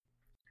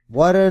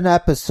What an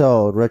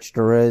episode, Rich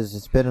Deriz.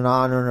 It's been an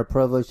honor and a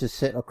privilege to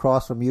sit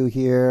across from you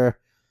here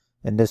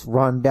in this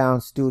rundown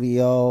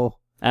studio.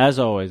 As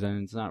always,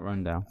 and it's not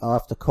rundown.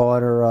 Off the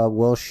corner of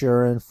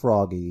Wilshire and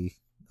Froggy.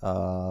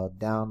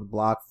 Down the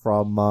block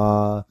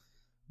from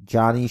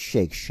Johnny's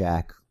Shake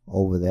Shack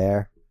over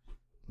there.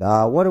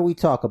 What do we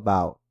talk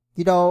about?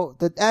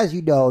 As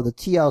you know, the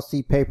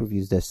TLC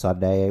pay-per-views this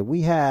Sunday.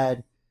 We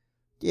had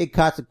the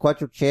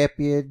inconsequential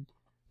champion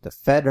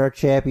defend her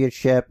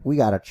championship. We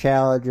got a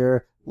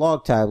challenger,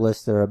 long-time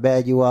listener,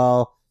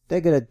 Emmanuel.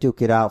 They're going to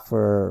duke it out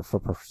for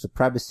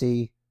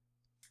supremacy,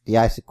 the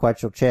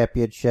inconsequential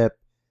championship.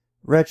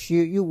 Rich,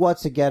 you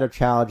once again are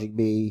challenging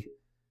me.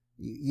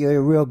 You're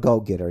a real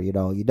go-getter, you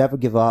never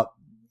give up.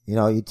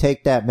 You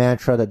take that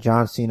mantra that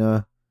John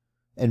Cena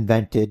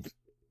invented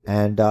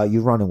and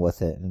you're running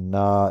with it. And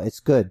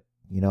it's good.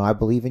 I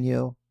believe in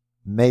you.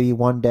 Maybe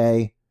one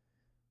day,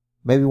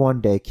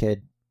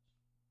 kid.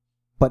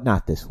 But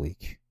not this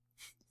week.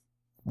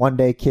 One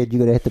day, kid, you're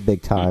going to hit the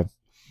big time.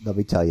 Let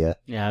me tell you.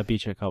 Yeah, I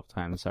beat you a couple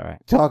times. It's all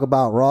right. Talk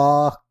about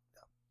Raw.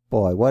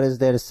 Boy, what is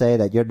there to say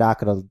that you're not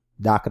going to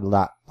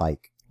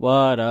like?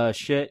 What a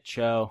shit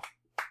show.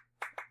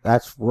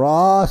 That's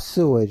Raw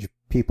Sewage,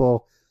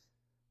 people.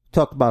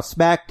 Talked about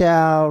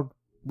SmackDown.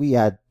 We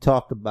had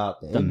talked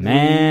about the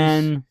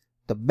man,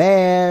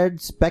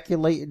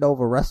 speculating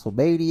over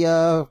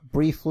WrestleMania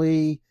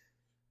briefly.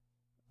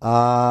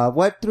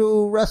 Went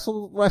through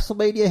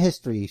WrestleMania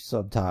history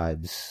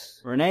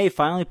sometimes. Renee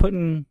finally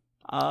putting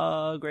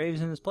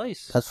Graves in his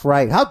place. That's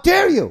right. How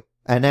dare you?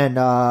 And then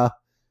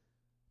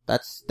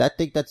that's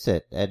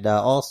it. And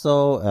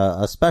also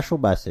a special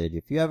message.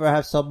 If you ever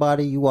have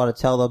somebody you want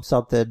to tell them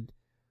something,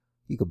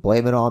 you can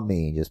blame it on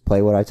me. Just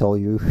play what I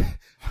told you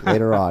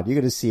later on. You're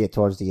going to see it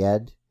towards the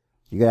end.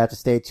 You're going to have to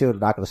stay tuned.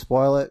 I'm not going to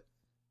spoil it.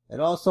 And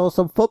also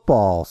some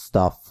football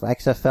stuff.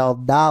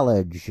 XFL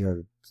knowledge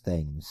or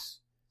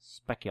things.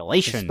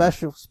 Speculation.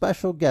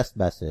 Special guest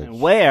message. And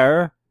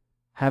where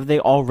have they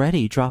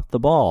already dropped the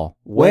ball?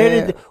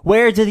 Where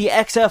did the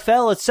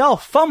XFL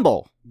itself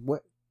fumble?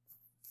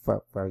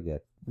 Very good.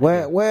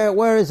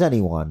 Where is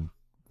anyone?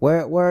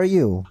 Where are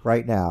you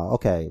right now?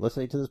 Okay,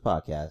 listening to this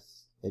podcast.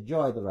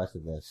 Enjoy the rest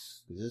of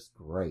this. This is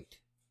great.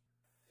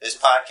 This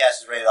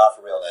podcast is rated off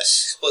for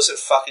realness. Explicit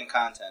fucking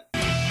content.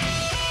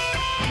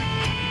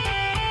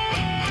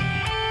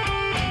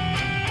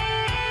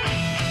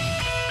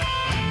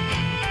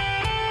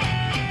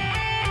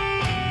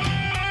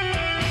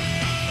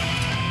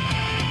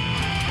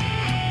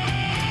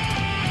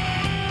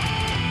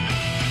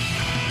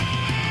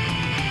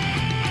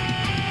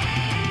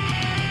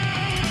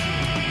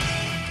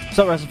 What's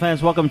up, wrestling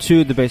fans? Welcome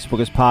to the Basic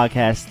Bookers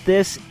Podcast.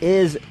 This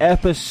is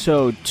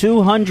episode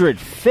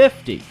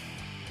 250.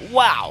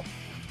 Wow.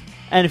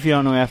 And if you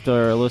don't know,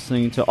 after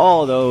listening to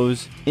all of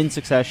those in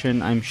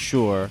succession, I'm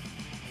sure,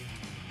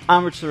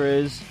 I'm Rich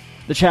Deriz,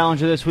 the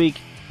challenger this week.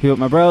 Here with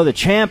my bro, the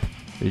champ,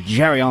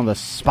 Jerry on the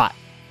spot.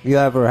 If you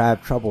ever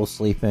have trouble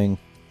sleeping,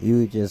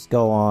 you just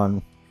go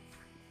on,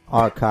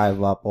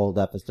 archive up old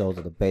episodes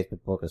of the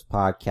Basement Bookers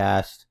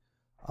Podcast,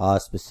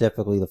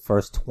 specifically the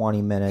first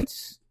 20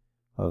 minutes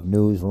of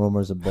news,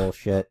 rumors, and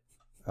bullshit,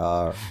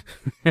 before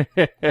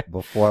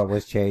it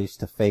was changed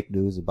to fake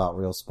news about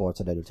real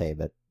sports and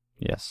entertainment.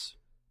 Yes.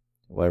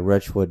 Where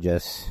Rich would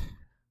just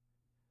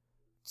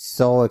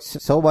so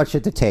much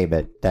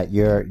entertainment that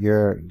you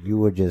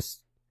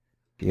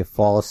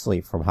fall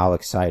asleep from how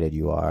excited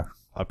you are.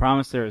 I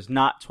promise there is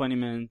not 20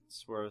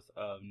 minutes worth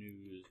of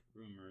news,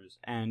 rumors,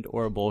 and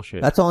or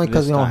bullshit. That's only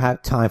because we don't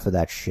have time for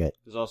that shit.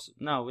 There's also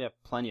we have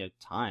plenty of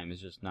time. It's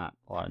just not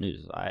a lot of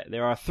news.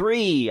 There are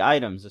 3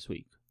 items this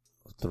week.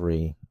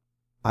 3.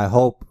 I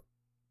hope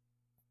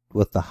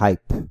with the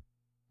hype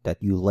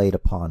that you laid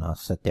upon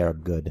us that they're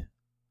good.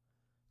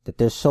 That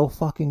they're so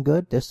fucking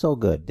good. They're so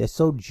good. They're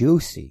so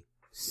juicy.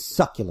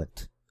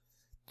 Succulent.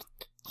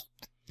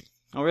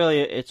 Oh, really,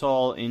 it's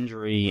all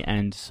injury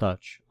and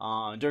such.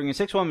 During a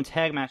 6-woman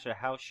tag match at a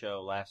house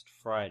show last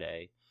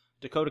Friday,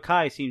 Dakota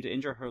Kai seemed to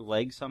injure her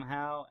leg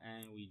somehow,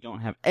 and we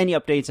don't have any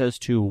updates as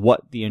to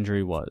what the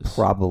injury was.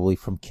 Probably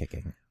from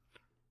kicking.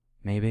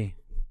 Maybe.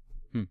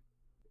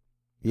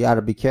 You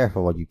gotta be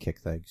careful when you kick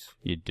things.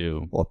 You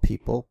do. Or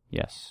people.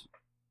 Yes.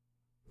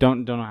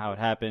 Don't know how it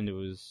happened. It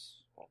was...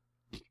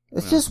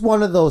 It's just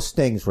one of those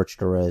things, Rich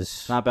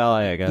Deriz. Not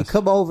ballet, I guess. You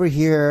come over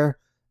here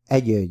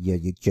and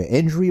your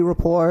injury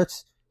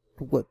reports.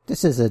 What?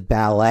 This isn't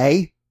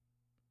ballet.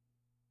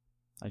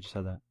 I just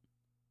said that.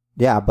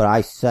 Yeah, but I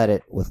said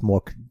it with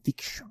more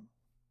conviction.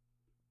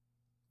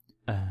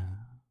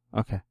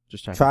 Okay,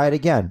 just try it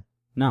again.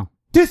 No.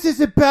 This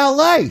isn't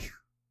ballet!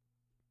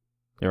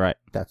 You're right.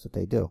 That's what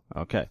they do.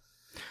 Okay.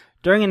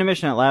 During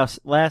intermission at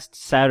last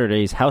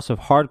Saturday's House of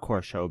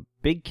Hardcore show,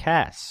 Big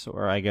Cass,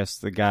 or I guess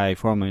the guy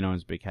formerly known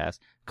as Big Cass,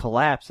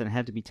 collapsed and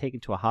had to be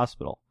taken to a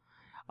hospital.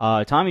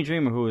 Tommy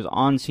Dreamer, who was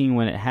on scene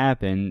when it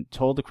happened,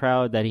 told the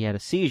crowd that he had a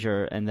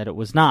seizure and that it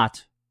was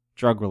not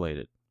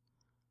drug-related.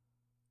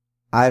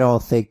 I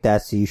don't think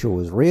that seizure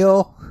was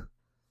real.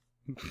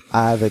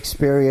 I've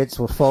experienced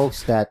with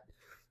folks that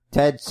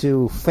tend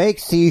to fake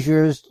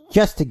seizures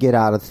just to get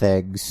out of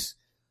things.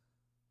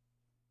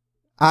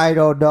 I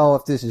don't know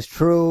if this is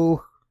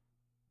true.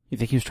 You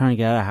think he was trying to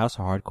get out of House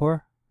of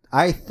Hardcore?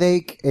 I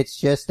think it's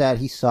just that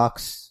he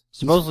sucks.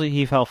 Supposedly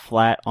he fell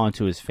flat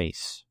onto his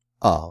face.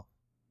 Oh.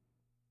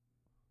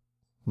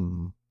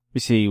 You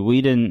see,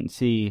 we didn't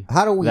see.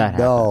 How do we that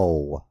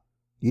know?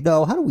 You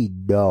know, how do we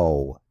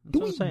know? That's Do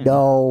what I'm we saying.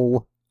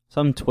 know?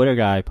 Some Twitter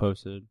guy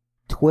posted.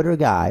 Twitter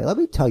guy. Let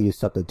me tell you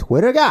something,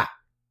 Twitter guy.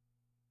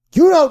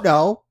 You don't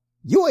know.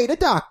 You ain't a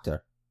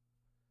doctor.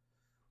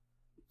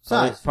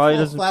 Probably Probably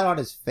doesn't. flat on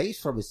his face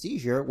from a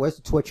seizure. Where's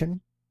the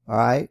twitching? All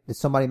right. Did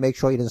somebody make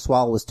sure he didn't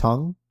swallow his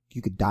tongue?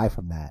 You could die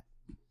from that.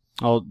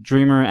 Oh,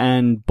 Dreamer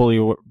and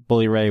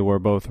Bully Ray were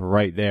both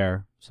right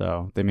there,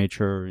 so they made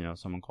sure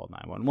someone called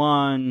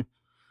 911,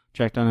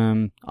 checked on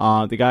him.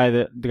 The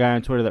guy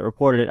on Twitter that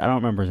reported it, I don't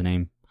remember his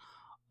name,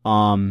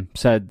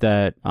 said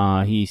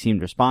that he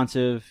seemed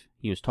responsive.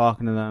 He was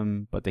talking to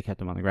them, but they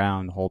kept him on the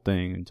ground the whole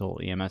thing until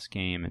EMS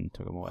came and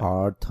took him away.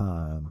 Hard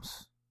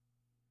times.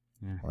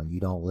 Yeah. When you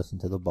don't listen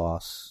to the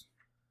boss,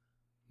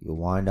 you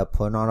wind up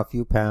putting on a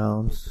few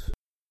pounds,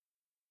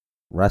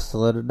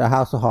 wrestling in the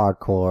House of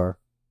Hardcore,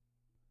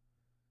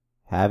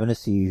 having a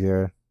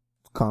seizure.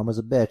 Karma's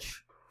a bitch.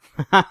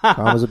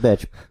 Karma's a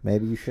bitch.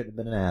 Maybe you shouldn't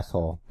have been an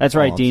asshole. That's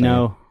right,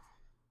 Dino. Saying.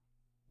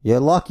 You're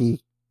lucky.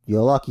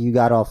 You're lucky you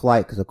got off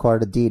light, because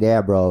according to Dean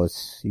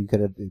Ambrose, it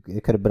could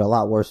have been a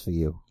lot worse for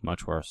you.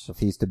 Much worse. If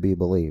he's to be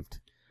believed.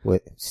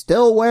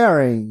 Still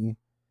wearing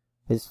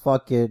his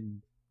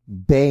fucking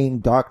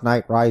Bane Dark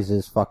Knight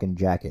Rises fucking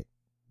jacket.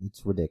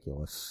 It's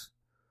ridiculous.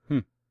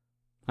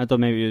 I thought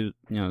maybe,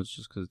 it's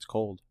just because it's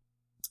cold.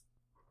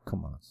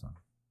 Come on, son.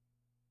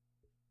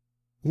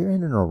 You're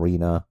in an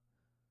arena.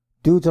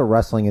 Dudes are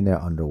wrestling in their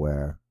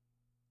underwear.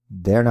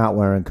 They're not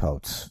wearing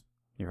coats.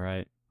 You're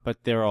right.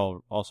 But they're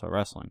all also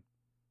wrestling.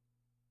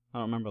 I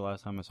don't remember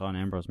last time I saw an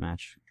Ambrose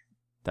match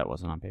that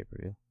wasn't on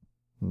pay-per-view.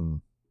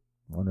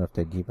 Wonder if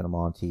they're keeping them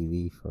on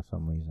TV for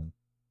some reason.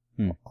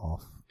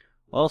 Off.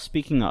 Well,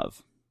 speaking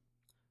of,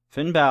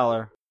 Finn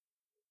Balor,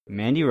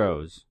 Mandy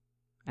Rose,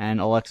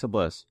 and Alexa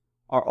Bliss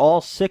are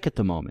all sick at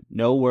the moment.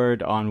 No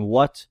word on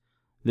what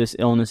this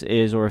illness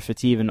is or if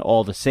it's even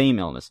all the same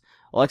illness.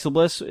 Alexa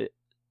Bliss,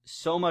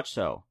 so much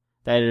so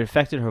that it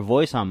affected her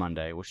voice on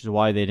Monday, which is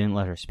why they didn't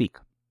let her speak.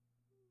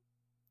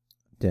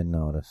 Didn't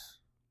notice.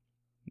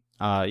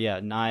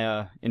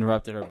 Nia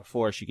interrupted her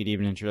before she could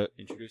even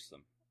introduce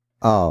them.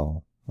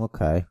 Oh,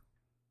 okay.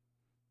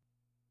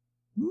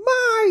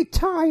 My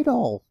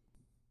title!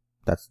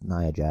 That's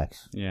Nia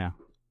Jax. Yeah.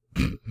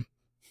 You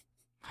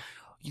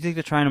think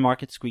they're trying to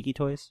market squeaky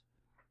toys?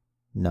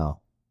 No.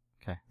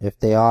 Okay. If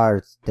they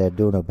are, they're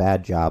doing a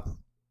bad job.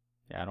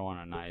 Yeah, I don't want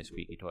a Nia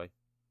squeaky toy.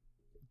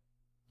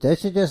 They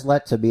should just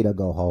let Tamina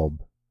go home.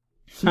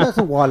 She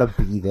doesn't want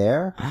to be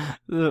there.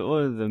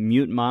 What is the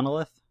mute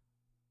monolith?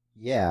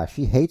 Yeah,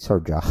 she hates her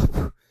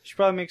job. She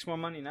probably makes more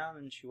money now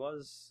than she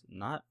was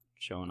not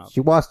showing up. She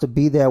wants to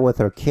be there with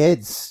her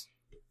kids.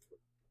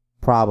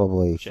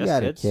 Probably. She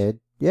had kids? a kid.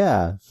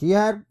 Yeah, she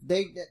had.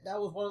 That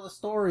was one of the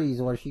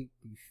stories where she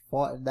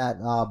fought in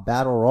that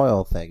battle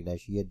royal thing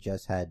that she had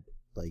just had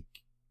like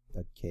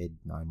a kid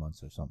 9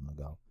 months or something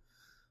ago.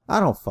 I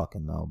don't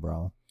fucking know,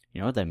 bro.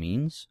 You know what that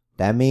means?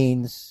 That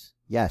means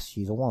yes,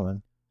 she's a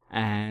woman,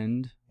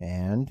 and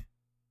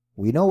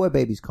we know where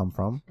babies come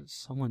from.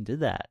 Someone did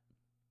that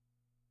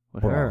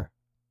with Bro, her.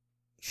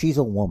 She's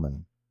a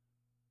woman.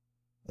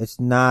 It's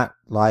not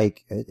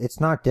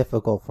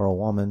difficult for a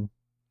woman.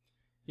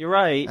 You're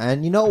right.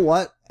 And you know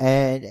what?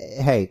 And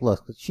hey,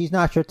 look, she's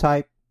not your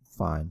type.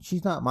 Fine.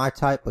 She's not my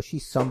type, but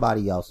she's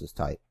somebody else's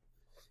type.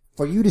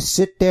 For you to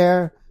sit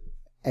there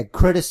and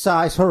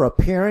criticize her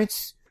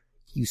appearance,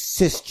 you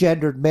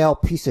cisgendered male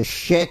piece of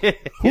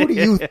shit, who do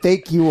you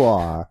think you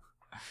are?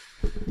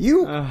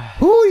 Who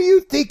do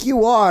you think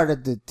you are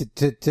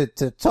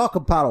to talk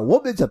about a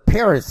woman's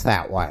appearance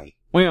that way?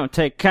 We don't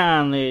take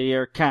kindly to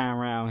your kind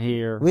around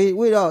here.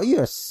 We don't.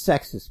 You're a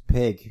sexist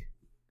pig.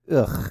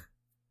 Ugh.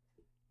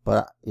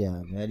 But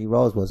yeah, Mandy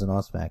Rose wasn't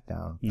on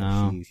SmackDown.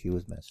 No, she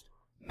was missed.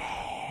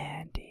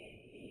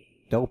 Mandy,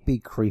 don't be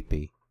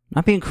creepy.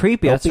 Not being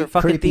creepy. That's her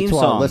fucking theme to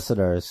song. Our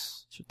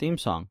listeners. It's her theme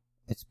song.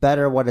 It's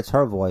better when it's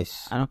her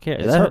voice. I don't care.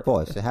 It's her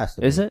voice. It has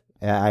to be. Is it?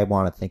 I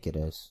want to think it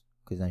is.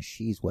 Because then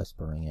she's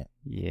whispering it.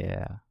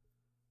 Yeah.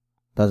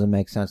 Doesn't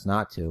make sense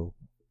not to.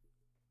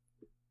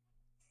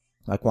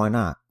 Like, why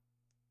not?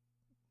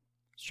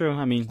 It's true.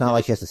 I mean, it's not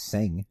like she has to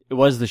sing. It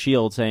was the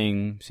Shield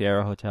saying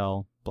Sierra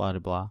Hotel, blah, blah,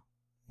 blah.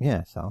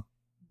 Yeah, so,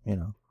 you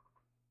know.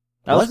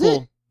 That was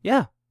cool. It?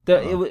 Yeah.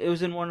 It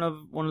was in one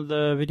of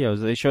the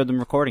videos. They showed them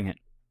recording it.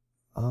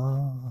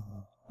 Oh.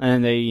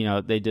 And they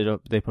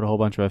put a whole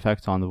bunch of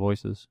effects on the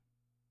voices.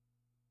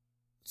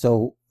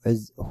 So,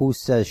 who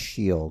says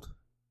Shield?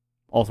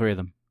 All three of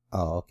them.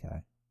 Oh,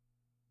 okay.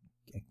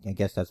 I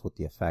guess that's with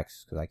the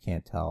effects, because I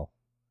can't tell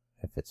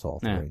if it's all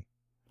three. Yeah.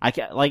 I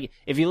can't,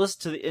 if you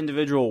listen to the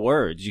individual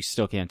words, you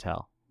still can't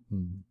tell.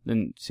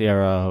 Then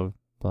Sierra,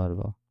 blah, blah,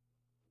 blah.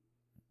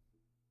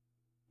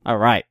 All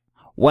right.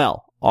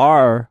 Well,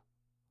 our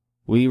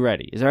we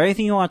ready? Is there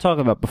anything you want to talk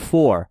about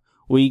before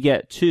we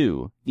get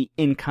to the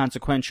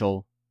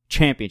inconsequential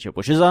championship,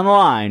 which is on the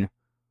line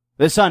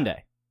this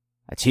Sunday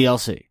at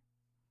TLC?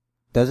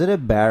 Does it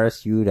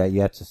embarrass you that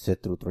you have to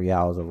sit through 3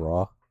 hours of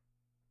Raw?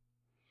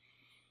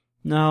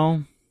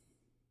 No.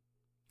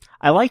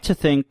 I like to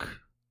think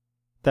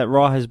that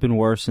Raw has been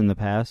worse in the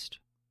past.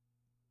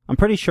 I'm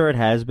pretty sure it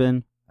has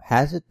been.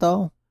 Has it,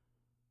 though?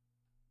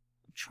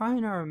 I'm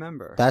trying to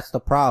remember. That's the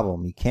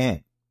problem. You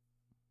can't.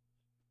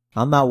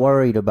 I'm not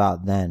worried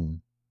about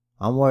then.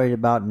 I'm worried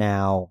about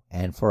now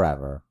and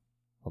forever.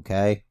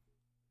 Okay?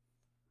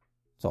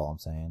 That's all I'm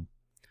saying.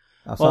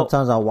 Now,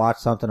 sometimes I'll watch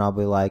something, I'll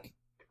be like,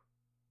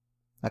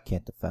 I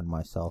can't defend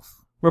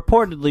myself.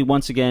 Reportedly,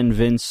 once again,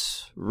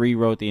 Vince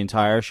rewrote the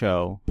entire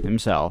show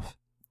himself.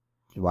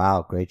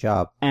 Wow, great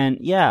job. And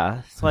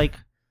yeah, it's like,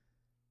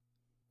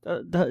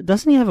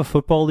 doesn't he have a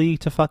football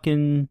league to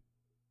fucking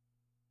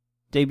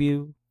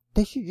debut?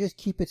 They should just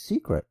keep it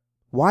secret.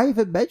 Why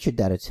even mention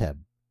that it's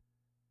him?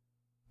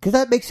 Because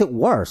that makes it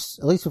worse.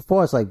 At least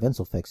before, it's like, Vince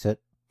will fix it.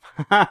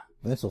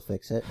 Vince will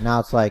fix it.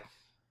 Now it's like,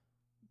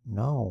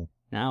 no.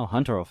 Now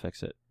Hunter will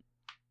fix it.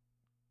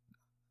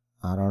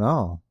 I don't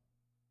know.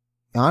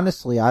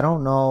 Honestly, I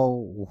don't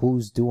know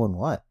who's doing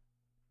what.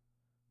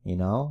 You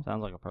know?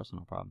 Sounds like a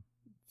personal problem.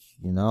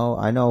 You know,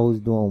 I know who's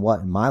doing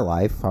what in my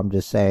life. I'm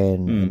just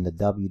saying in the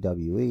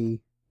WWE.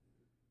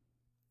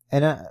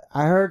 And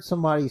I heard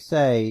somebody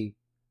say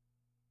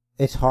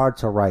it's hard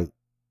to write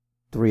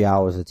 3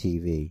 hours of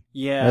TV.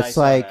 Yeah, it's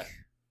like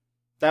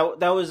that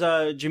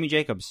was Jimmy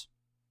Jacobs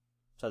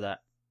said that.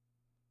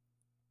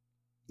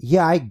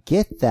 Yeah, I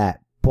get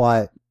that,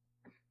 but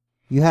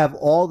you have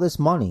all this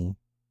money.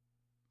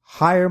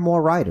 Hire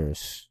more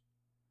writers.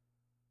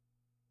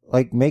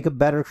 Like, make a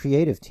better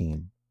creative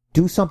team.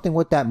 Do something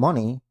with that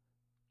money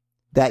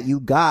that you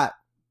got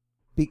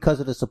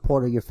because of the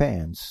support of your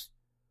fans.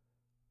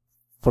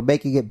 For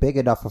making it big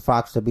enough for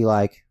Fox to be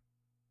like,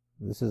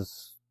 this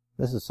is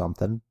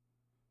something.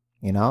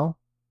 You know?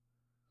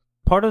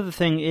 Part of the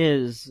thing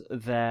is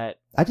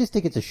that I just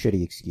think it's a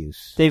shitty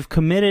excuse. They've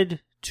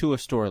committed to a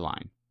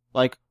storyline.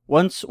 Like,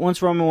 once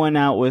Roman went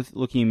out with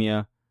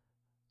leukemia,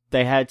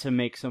 they had to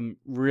make some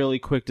really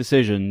quick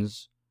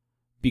decisions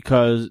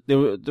because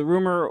the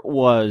rumor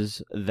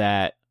was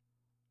that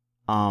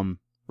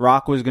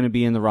Rock was going to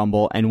be in the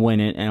Rumble and win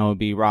it, and it would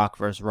be Rock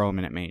versus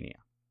Roman at Mania.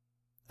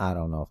 I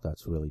don't know if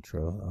that's really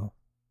true, though.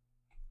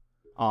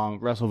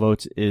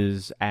 WrestleVotes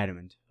is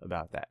adamant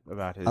about that.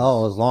 About his.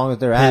 Oh, as long as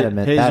they're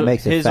adamant, that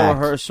makes it fact.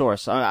 His or her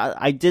source.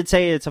 I did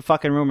say it's a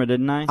fucking rumor,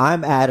 didn't I?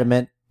 I'm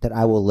adamant that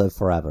I will live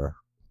forever.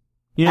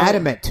 You know,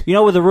 adamant. You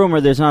know, with a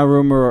rumor, there's not a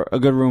rumor, a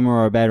good rumor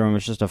or a bad rumor.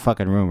 It's just a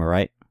fucking rumor,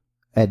 right?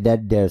 And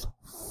then there's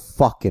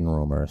fucking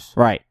rumors.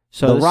 Right.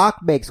 So The Rock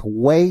makes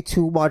way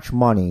too much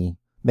money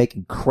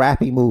making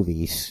crappy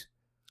movies.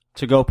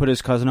 To go put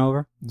his cousin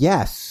over?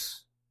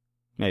 Yes.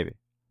 Maybe.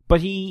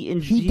 But he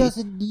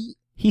doesn't need...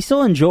 He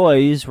still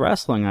enjoys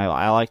wrestling,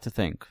 I like to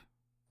think.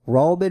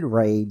 Roman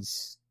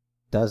Reigns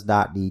does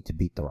not need to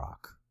beat The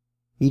Rock.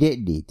 He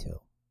didn't need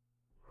to.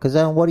 Because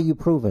then what are you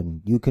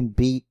proving? You can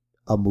beat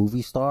a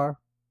movie star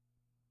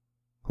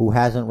who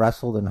hasn't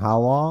wrestled in how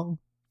long?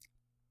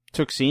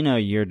 Took Cena a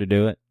year to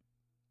do it.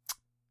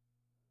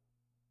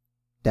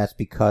 That's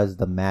because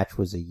the match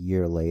was a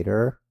year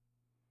later.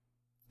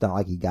 It's not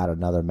like he got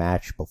another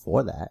match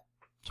before that.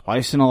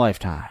 Twice in a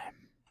lifetime.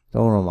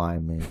 Don't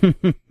remind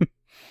me.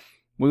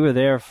 We were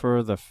there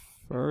for the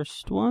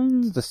first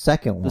one? It's the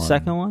second one. The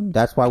second one?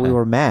 That's why we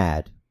were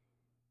mad.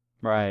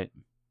 Right.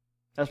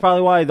 That's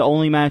probably why the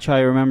only match I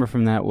remember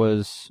from that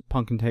was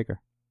Punk and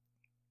Taker.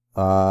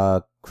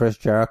 Chris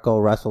Jericho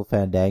wrestled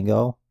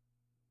Fandango.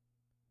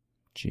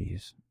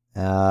 Jeez.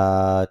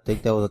 I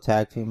think there was a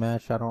tag team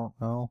match. I don't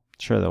know.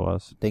 Sure there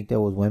was. I think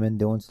there was women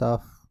doing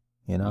stuff.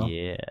 You know?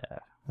 Yeah.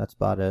 That's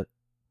about it.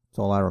 That's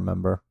all I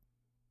remember.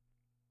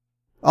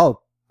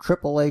 Oh,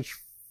 Triple H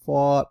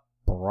fought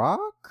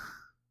Brock?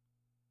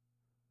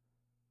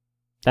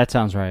 That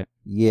sounds right.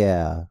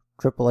 Yeah.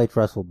 Triple H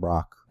wrestled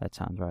Brock. That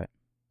sounds right.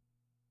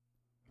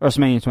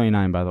 WrestleMania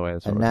 29, by the way.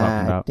 That's what we're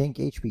talking about. I think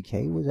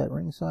HBK was at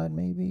ringside,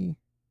 maybe?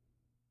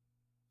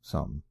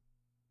 Something.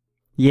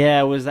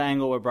 Yeah, it was the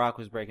angle where Brock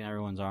was breaking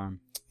everyone's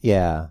arm.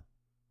 Yeah.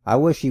 I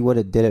wish he would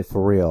have did it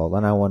for real.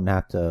 Then I wouldn't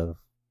have to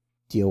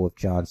deal with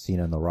John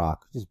Cena and The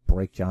Rock. Just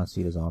break John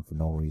Cena's arm for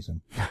no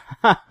reason.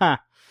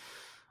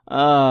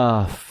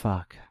 Oh,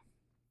 fuck.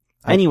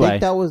 Anyway. I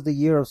think that was the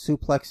year of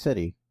Suplex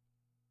City.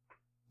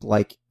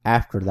 Like,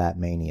 after that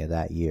Mania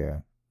that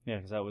year. Yeah,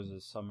 because that was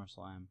his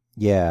SummerSlam.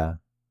 Yeah.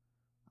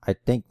 I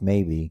think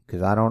maybe,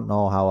 because I don't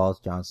know how else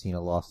John Cena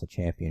lost the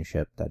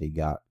championship that he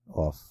got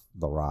off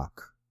The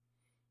Rock.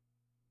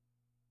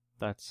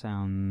 That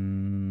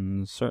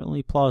sounds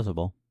certainly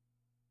plausible.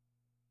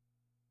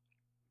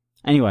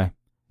 Anyway,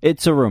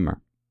 it's a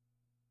rumor.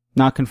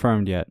 Not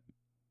confirmed yet.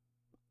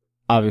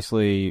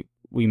 Obviously,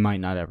 we might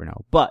not ever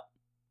know. But,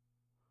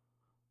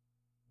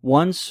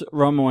 once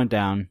Roman went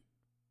down,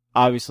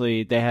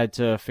 obviously they had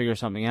to figure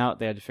something out.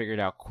 They had to figure it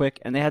out quick.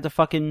 And they had to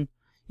fucking,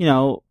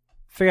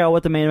 figure out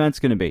what the main event's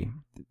going to be.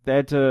 They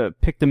had to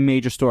pick the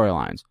major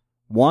storylines.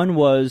 One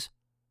was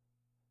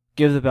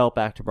give the belt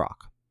back to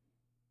Brock.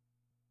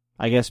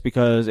 I guess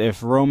because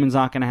if Roman's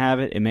not going to have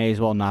it, it may as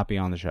well not be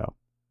on the show.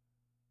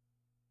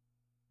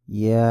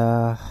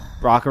 Yeah.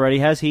 Brock already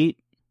has heat.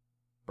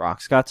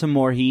 Brock's got some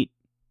more heat.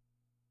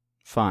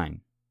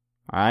 Fine.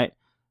 All right.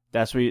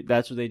 That's what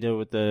they did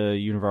with the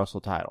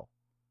Universal title.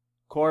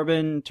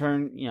 Corbin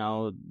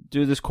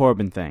do this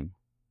Corbin thing.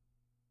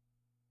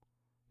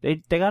 They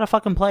gotta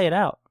fucking play it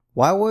out.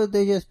 Why would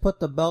they just put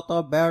the belt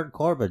on Baron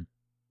Corbin?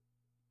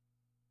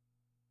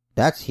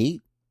 That's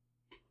heat.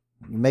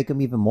 You make him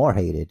even more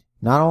hated.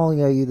 Not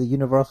only are you the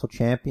Universal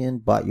Champion,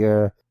 but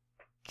you're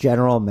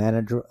General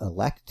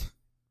Manager-elect.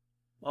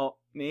 Well,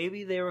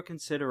 maybe they were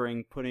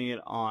considering putting it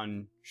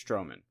on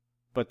Strowman.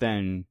 But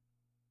then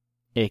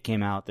it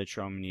came out that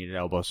Strowman needed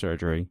elbow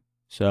surgery.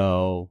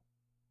 So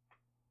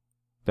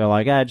they're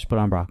like, just put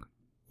it on Brock.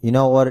 You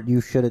know what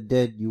you should have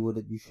did?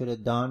 You should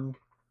have done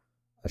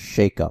a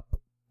shakeup.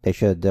 They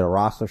should have did a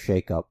roster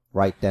shakeup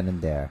right then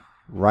and there.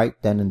 Right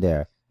then and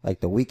there. Like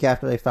the week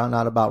after they found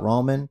out about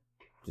Roman,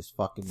 just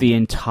fucking... The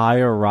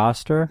entire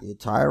roster? The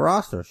entire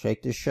roster.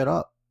 Shake this shit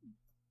up.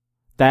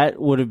 That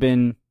would have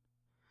been...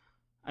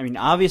 I mean,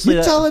 obviously...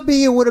 You're telling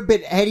me it would have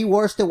been any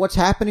worse than what's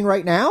happening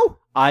right now?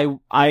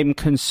 I'm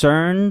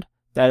concerned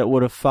that it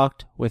would have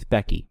fucked with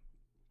Becky.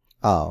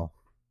 Oh.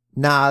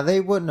 Nah, they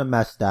wouldn't have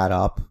messed that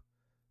up.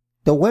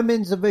 The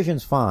women's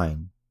division's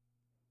fine.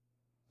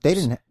 They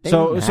didn't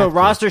So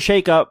roster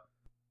shakeup,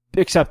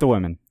 except the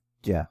women.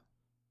 Yeah.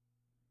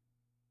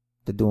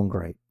 They're doing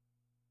great.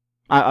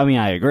 I mean,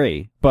 I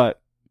agree, but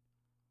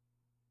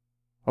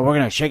we're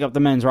going to shake up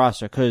the men's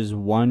roster because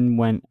one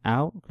went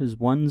out, because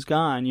one's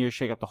gone. You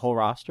shake up the whole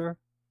roster?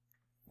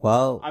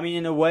 Well, I mean,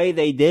 in a way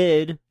they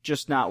did,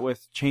 just not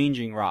with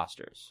changing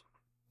rosters.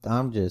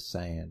 I'm just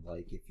saying,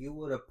 like, if you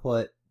would have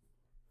put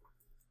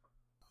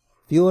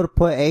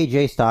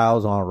AJ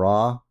Styles on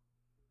Raw,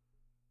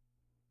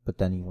 but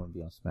then he wouldn't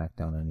be on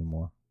SmackDown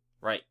anymore.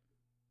 Right.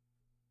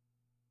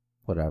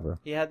 Whatever.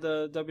 He had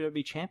the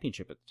WWE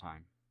Championship at the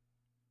time.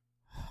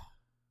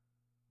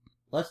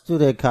 Let's do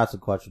the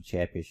Inconsequential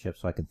Championship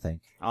so I can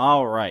think.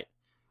 All right.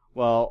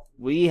 Well,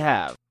 we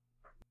have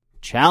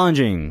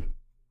challenging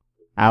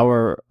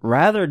our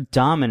rather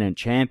dominant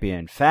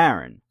champion,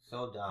 Farron.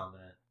 So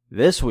dominant.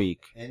 This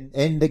week.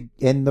 In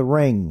the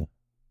ring.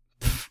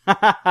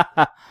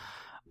 Yeah,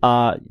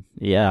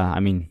 I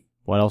mean,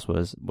 what else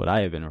would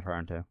I have been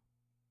referring to?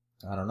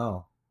 I don't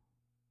know.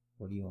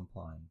 What are you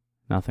implying?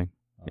 Nothing.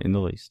 In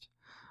the least.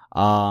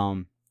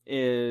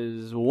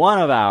 Is one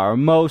of our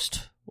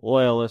most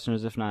loyal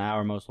listeners, if not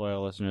our most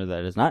loyal listener,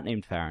 that is not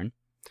named Farron,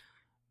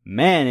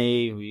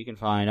 Manny, who you can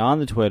find on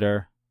the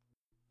Twitter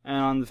and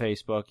on the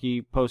Facebook.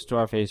 He posts to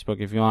our Facebook.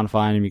 If you want to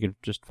find him, you can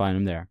just find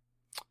him there.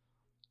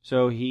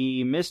 So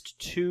he missed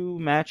 2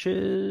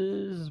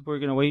 matches. We're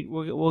gonna wait.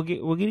 We're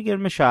gonna give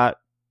him a shot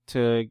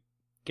to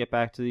get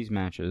back to these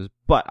matches.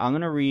 But I'm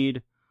gonna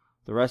read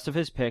the rest of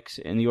his picks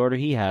in the order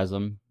he has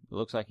them. It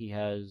looks like he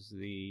has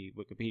the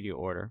Wikipedia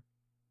order,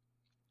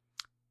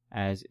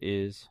 as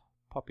is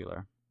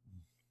popular.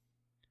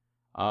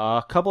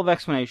 A couple of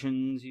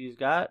explanations he's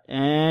got,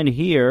 and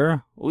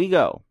here we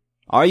go.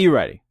 Are you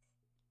ready?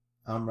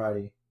 I'm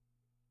ready.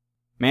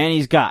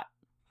 Manny's got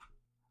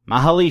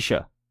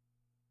Mahalisha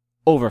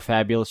over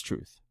Fabulous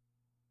Truth.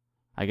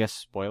 I guess,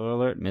 spoiler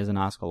alert, Miz and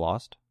Asuka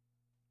lost.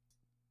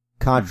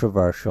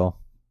 Controversial.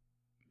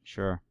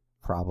 Sure.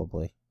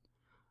 Probably.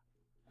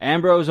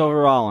 Ambrose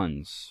over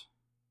Rollins.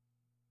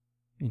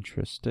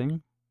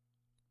 Interesting.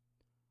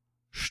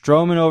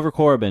 Strowman over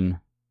Corbin.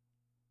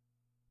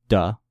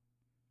 Duh.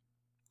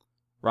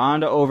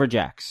 Ronda over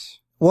Jax.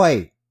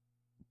 Wait.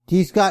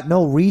 He's got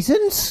no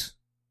reasons?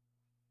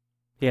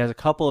 He has a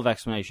couple of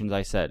explanations,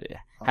 I said.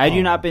 Had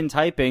you not been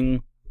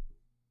typing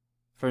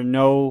for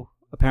no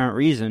apparent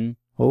reason...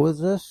 Who is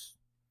this?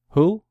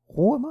 Who?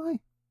 Who am I?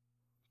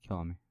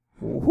 Killing me.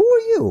 Who are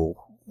you?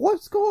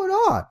 What's going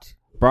on?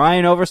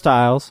 Bryan over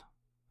Styles.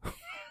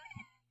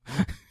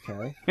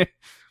 Okay.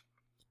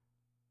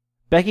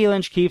 Becky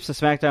Lynch keeps the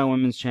SmackDown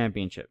Women's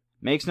Championship.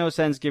 Makes no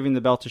sense giving the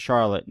belt to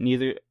Charlotte.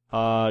 Neither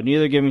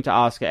giving to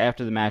Asuka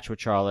after the match with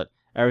Charlotte.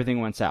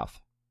 Everything went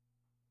south.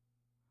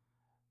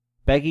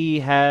 Becky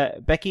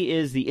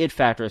is the it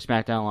factor of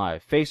SmackDown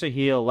Live. Face or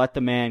heel, let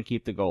the man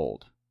keep the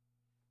gold.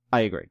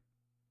 I agree.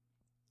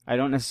 I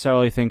don't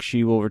necessarily think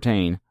she will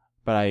retain,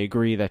 but I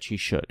agree that she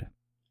should.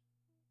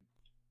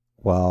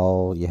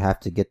 Well, you have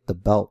to get the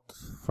belt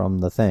from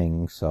the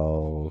thing,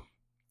 so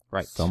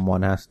right.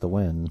 Someone has to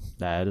win.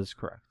 That is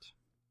correct.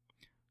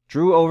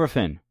 Drew over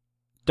Finn.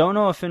 Don't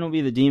know if Finn will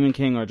be the Demon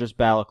King or just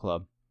Balor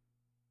Club.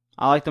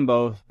 I like them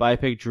both, but I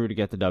picked Drew to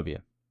get the W.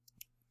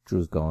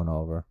 Drew's going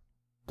over.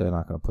 They're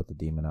not going to put the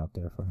Demon out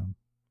there for him.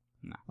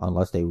 No.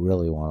 Unless they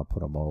really want to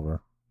put him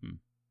over.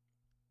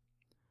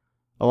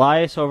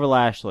 Elias over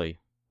Lashley.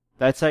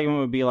 That segment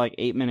would be like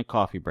 8-minute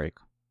coffee break.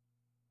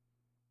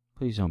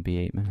 Please don't be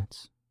 8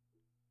 minutes.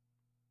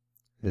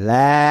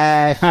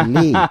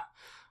 Lashley.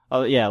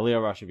 Oh yeah, Leo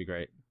Rush would be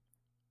great.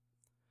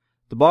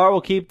 The Bar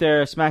will keep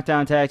their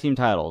SmackDown Tag Team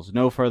titles.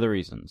 No further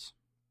reasons.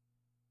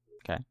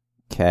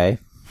 Okay.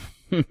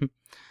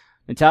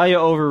 Natalya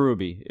over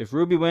Ruby. If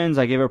Ruby wins,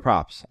 I give her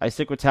props. I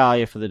stick with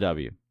Talia for the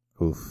W.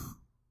 Oof.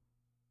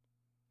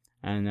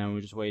 And then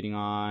we're just waiting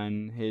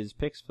on his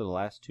picks for the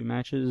last 2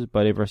 matches.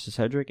 Buddy versus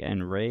Cedric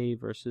and Ray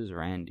versus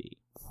Randy.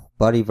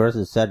 Buddy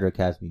versus Cedric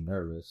has me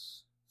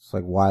nervous. It's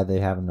like, why are they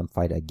having them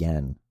fight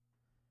again?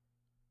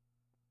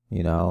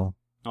 You know?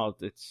 Oh,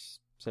 it's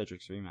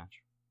Cedric's rematch.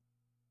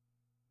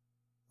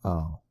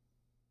 Oh.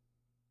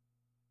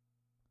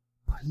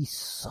 But he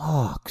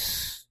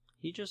sucks.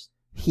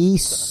 He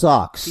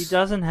sucks. He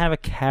doesn't have a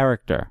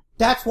character.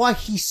 That's why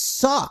he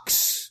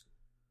sucks.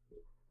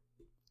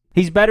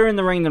 He's better in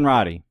the ring than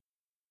Roddy.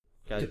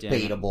 God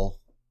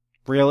Debatable.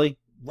 Really?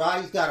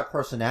 Roddy's got a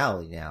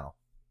personality now.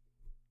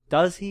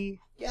 Does he?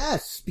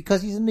 Yes,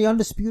 because he's in the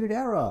Undisputed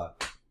Era.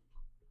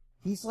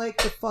 He's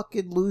like the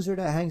fucking loser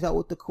that hangs out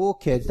with the cool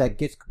kids that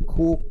gets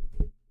cool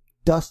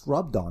dust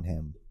rubbed on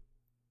him.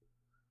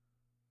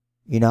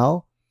 You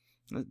know?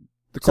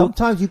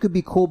 Sometimes you could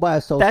be cool by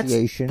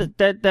association.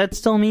 That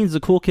still means the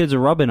cool kids are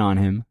rubbing on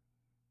him.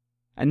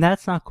 And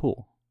that's not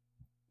cool.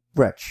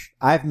 Rich,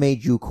 I've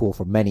made you cool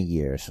for many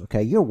years,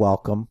 okay? You're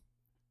welcome.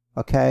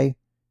 Okay?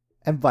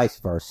 And vice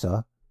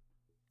versa.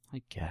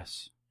 I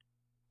guess.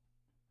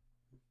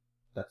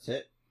 That's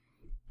it?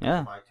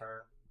 Yeah. My turn.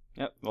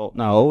 Yep. Well,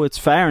 no, it's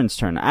Farron's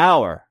turn.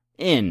 Our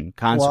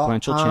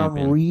inconsequential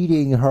champion. I'm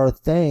reading her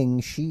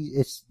thing.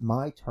 It's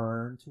my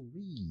turn to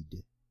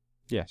read.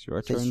 Yes,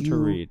 your turn to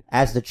read.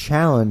 As the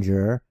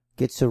challenger,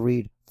 gets to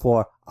read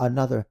for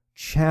another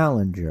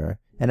challenger.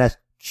 And as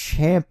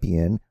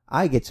champion,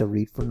 I get to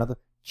read for another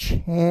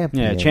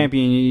champion. Yeah,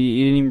 champion,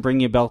 you didn't even bring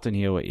your belt in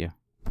here with you.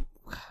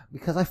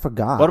 Because I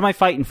forgot. What am I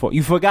fighting for?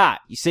 You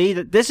forgot. You see,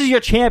 this is your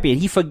champion.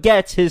 He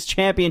forgets his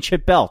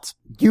championship belt.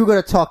 You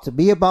gonna talk to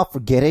me about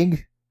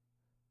forgetting?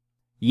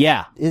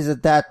 Yeah.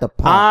 Isn't that the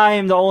pot? I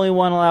am the only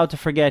one allowed to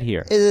forget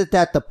here. Isn't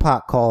that the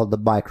pot called the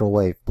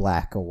microwave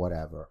black or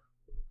whatever?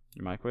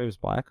 Your microwave is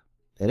black?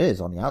 It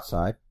is on the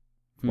outside.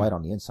 White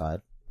on the inside.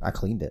 I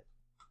cleaned it.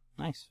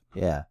 Nice.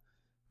 Yeah.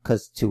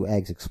 Because 2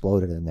 eggs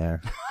exploded in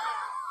there.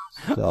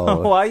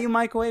 So why are you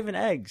microwaving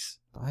eggs?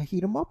 I heat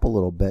them up a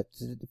little bit.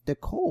 They're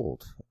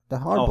cold. They're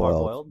hard-boiled.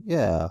 Hard-boiled?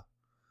 Yeah.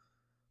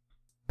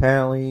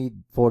 Apparently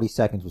 40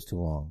 seconds was too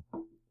long.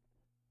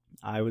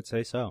 I would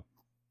say so.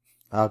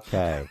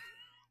 Okay.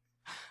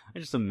 I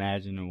just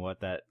imagine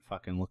what that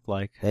fucking looked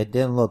like. It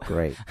didn't look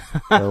great.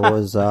 It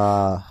was,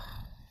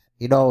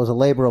 it was a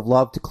labor of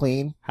love to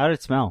clean. How did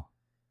it smell?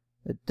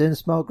 It didn't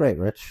smell great,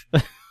 Rich.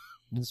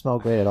 Didn't smell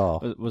great at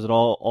all. Was it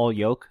all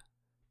yolk?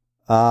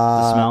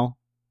 The smell?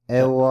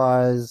 It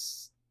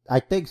was, I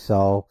think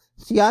so.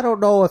 See, I don't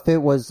know if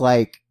it was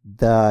like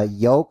the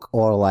yolk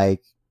or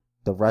like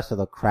the rest of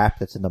the crap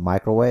that's in the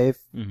microwave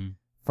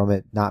from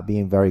it not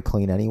being very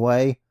clean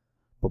anyway.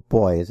 But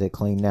boy, is it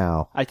clean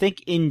now. I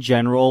think in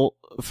general,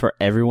 for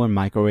everyone,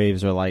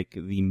 microwaves are like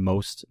the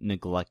most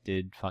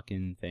neglected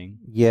fucking thing.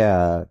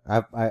 Yeah,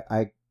 I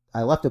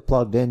left it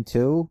plugged in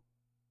too,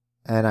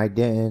 and I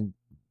didn't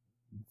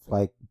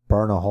like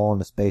burn a hole in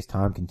the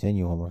space-time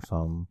continuum or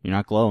something. You're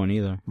not glowing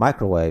either.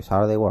 Microwaves,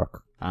 how do they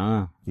work?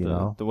 I don't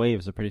know. The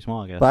waves are pretty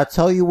small, I guess. But I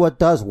tell you what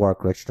does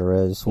work, Rich,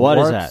 What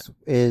is that?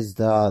 Is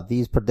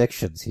these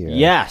predictions here.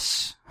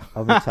 Yes.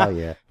 Let me tell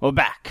you. We're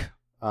back.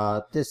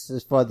 This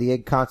is for the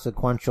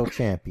inconsequential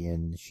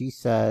champion. She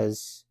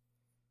says,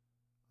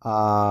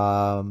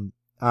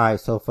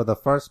 alright, so for the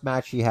first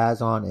match she has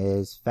on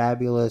is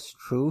Fabulous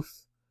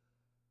Truth,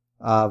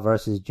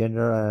 versus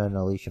Jinder and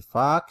Alicia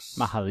Fox.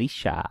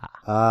 Mahalisha.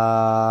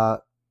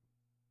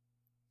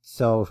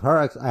 So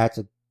I had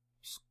to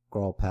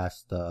scroll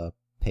past the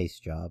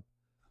paste job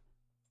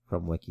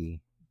from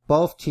Wiki.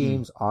 Both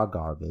teams are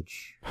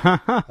garbage.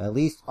 At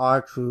least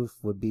R-Truth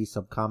would be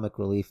some comic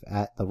relief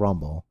at the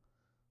Rumble.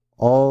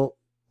 Old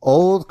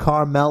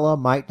Carmella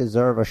might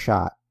deserve a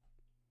shot.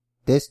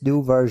 This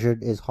new version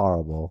is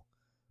horrible,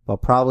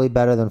 but probably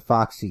better than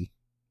Foxy.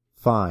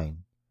 Fine.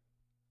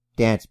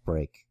 Dance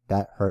break.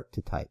 That hurt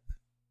to type.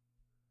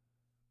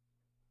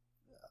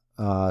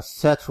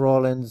 Seth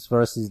Rollins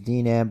versus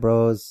Dean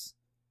Ambrose.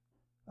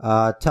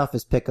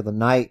 Toughest pick of the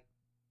night.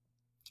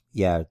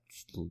 Yeah, it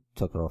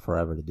took her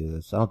forever to do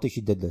this. I don't think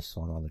she did this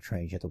one on the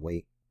train. She had to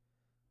wait.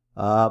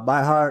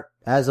 My heart,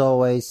 as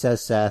always,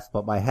 says Seth,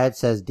 but my head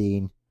says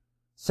Dean.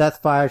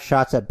 Seth fired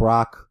shots at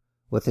Brock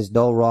with his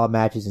no Raw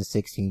matches in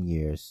 16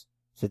 years.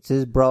 Since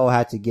his bro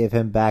had to give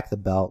him back the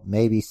belt,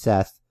 maybe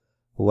Seth,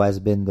 who has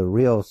been the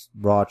real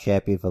Raw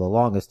champion for the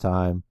longest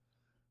time,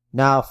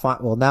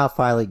 will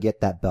finally get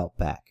that belt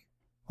back.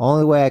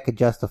 Only way I could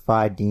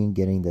justify Dean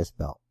getting this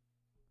belt.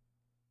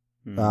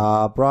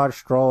 Braun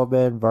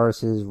Strowman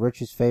versus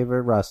Rich's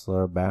favorite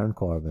wrestler, Baron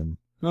Corbin.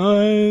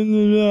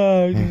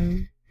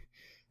 This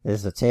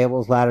is a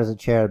tables, ladders, and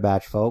chair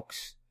match,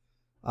 folks.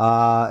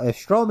 If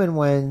Strowman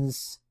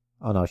wins...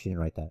 Oh, no, she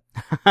didn't write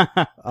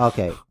that.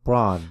 Okay,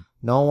 Braun.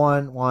 No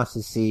one wants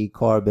to see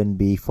Corbin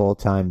be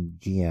full-time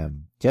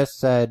GM. Just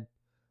said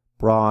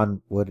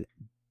Braun would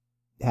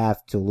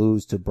have to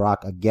lose to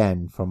Brock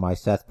again for my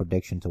Seth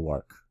prediction to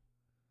work.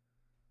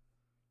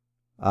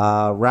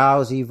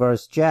 Rousey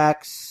versus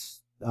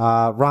Jax.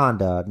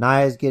 Ronda.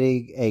 Nia's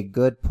getting a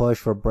good push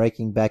for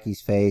breaking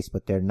Becky's face,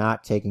 but they're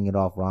not taking it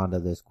off Ronda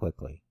this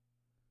quickly.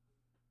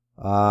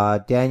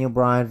 Daniel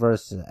Bryan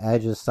versus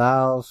Edge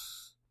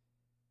Styles.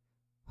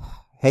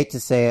 Hate to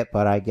say it,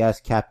 but I guess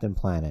Captain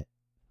Planet.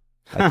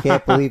 I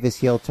can't believe his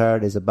heel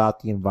turn is about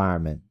the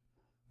environment.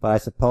 But I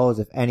suppose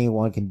if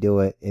anyone can do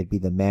it, it'd be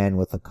the man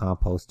with a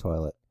compost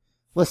toilet.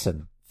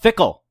 Listen.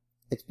 Fickle.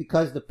 It's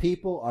because the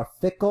people are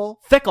fickle.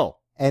 Fickle.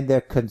 And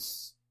they're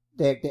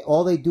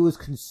all they do is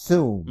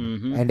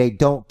consume, and they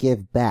don't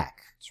give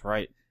back. That's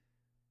right.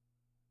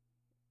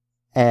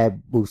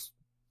 And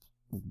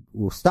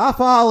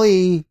Mustafa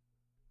Ali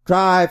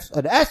drives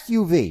an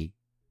SUV.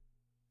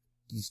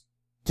 He's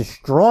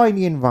destroying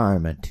the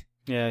environment.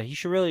 Yeah, he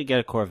should really get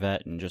a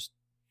Corvette and just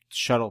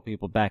shuttle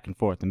people back and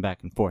forth and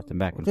back and forth and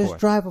back and forth. Just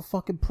drive a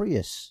fucking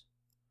Prius.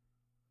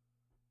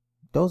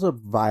 Those are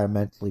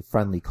environmentally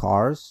friendly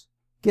cars.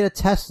 Get a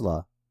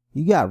Tesla.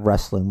 You got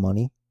wrestling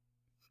money.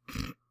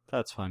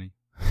 That's funny.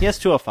 He has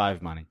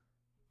 205 money.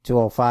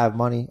 205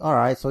 money?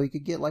 Alright, so you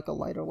could get like a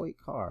lighter weight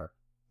car.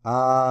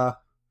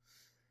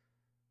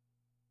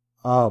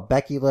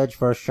 Becky Lynch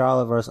versus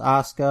Charlotte versus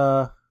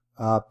Asuka.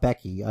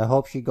 Becky. I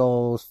hope she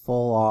goes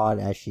full on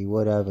as she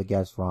would have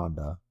against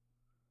Ronda.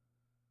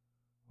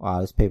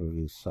 Wow, this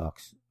pay-per-view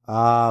sucks.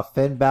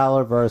 Finn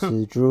Balor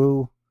versus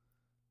Drew.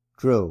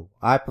 Drew.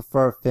 I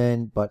prefer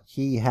Finn, but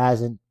he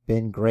hasn't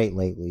been great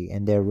lately,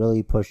 and they're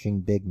really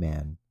pushing big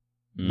man.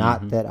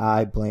 Not that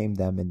I blame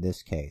them in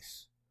this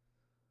case.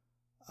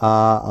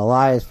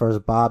 Elias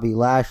versus Bobby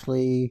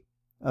Lashley.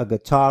 A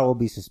guitar will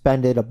be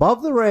suspended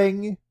above the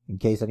ring, in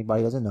case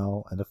anybody doesn't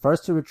know, and the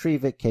first to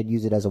retrieve it can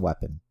use it as a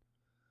weapon.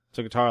 It's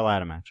a guitar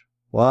ladder match.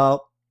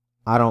 Well,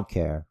 I don't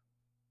care.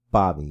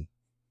 Bobby.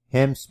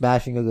 Him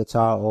smashing a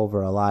guitar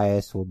over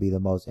Elias will be the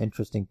most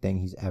interesting thing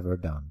he's ever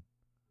done.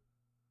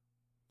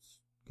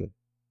 Good.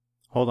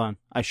 Hold on.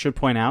 I should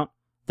point out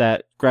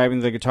that grabbing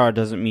the guitar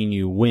doesn't mean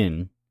you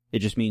win. It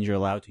just means you're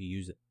allowed to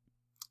use it.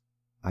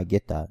 I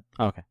get that.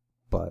 Okay.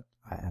 But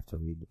I have to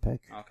read the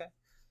pick. Okay.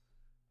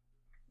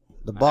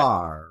 The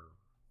Bar.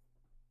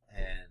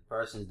 And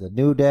versus the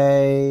New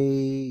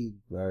Day.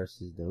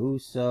 Versus the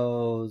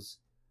Usos.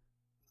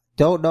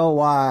 Don't know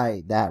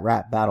why that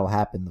rap battle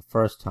happened the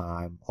first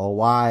time. Or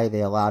why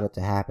they allowed it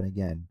to happen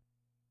again.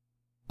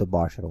 The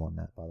Bar should have won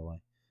that, by the way.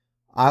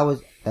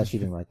 She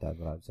didn't write that,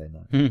 but I would say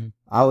that.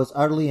 I was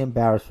utterly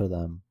embarrassed for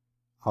them.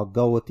 I'll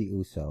go with the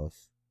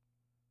Usos.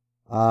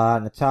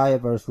 Natalya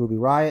versus Ruby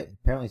Riott.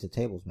 Apparently it's a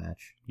tables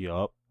match.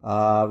 Yup.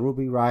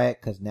 Ruby Riott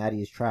because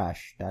Natty is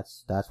trash.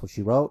 That's what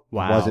she wrote.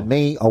 Wow. It wasn't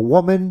me. A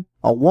woman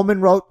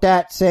wrote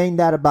that, saying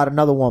that about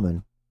another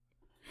woman.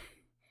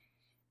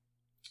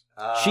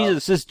 She's a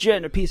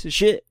cisgender piece of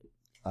shit.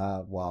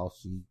 Well,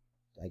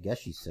 I guess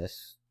she's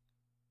cis.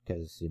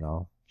 Because,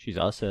 She's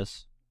a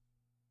cis.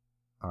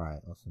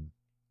 Alright, listen.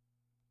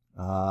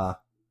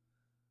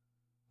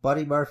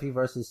 Buddy Murphy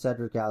versus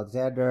Cedric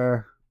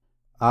Alexander.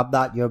 I'm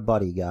not your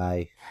buddy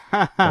guy.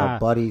 But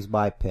Buddy's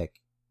my pick,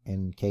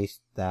 in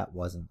case that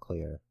wasn't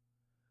clear.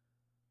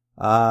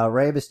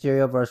 Rey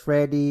Mysterio versus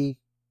Randy.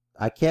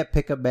 I can't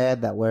pick a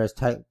man that wears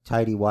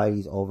tighty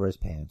whities over his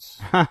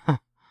pants.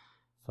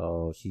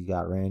 So she's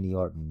got Randy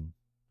Orton.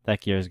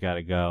 That gear's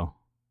gotta go.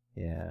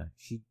 Yeah,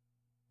 she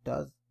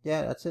does.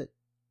 Yeah, that's it.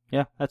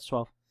 Yeah, that's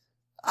 12.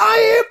 I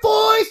hear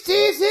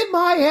voices in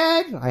my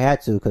head. I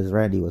had to because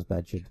Randy was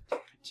mentioned.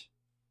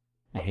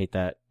 I hate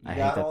that. I You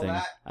hate got that all thing.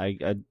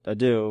 that? I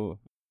do.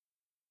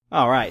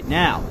 All right,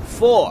 now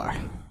for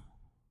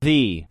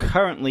the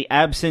currently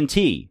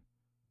absentee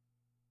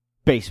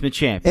basement It's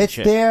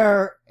championship.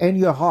 there in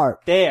your heart.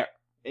 There.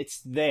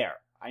 It's there.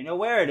 I know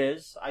where it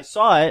is. I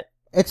saw it.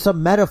 It's a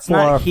metaphor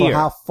not for here.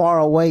 how far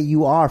away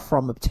you are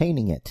from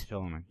obtaining it.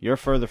 You're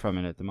further from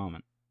it at the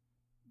moment.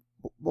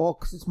 Well,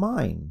 because it's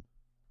mine.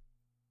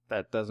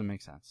 That doesn't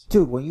make sense.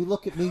 Dude, when you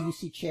look at me, you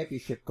see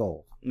championship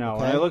gold. No,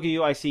 okay? when I look at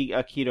you, I see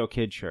a Keto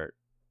Kid shirt.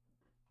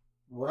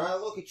 When I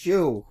look at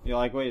you... You're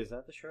like, wait, is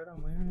that the shirt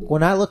I'm wearing?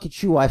 When I look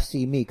at you, I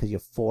see me because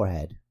your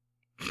forehead.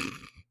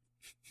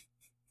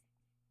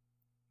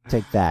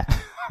 Take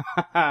that.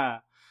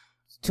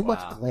 It's too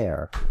much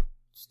glare.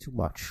 It's too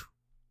much.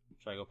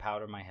 Should I go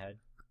powder my head?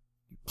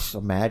 Just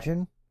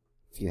imagine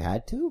if you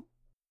had to.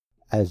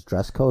 As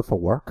dress code for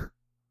work.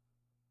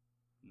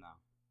 No.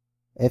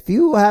 If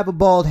you have a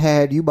bald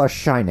head, you must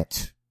shine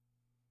it.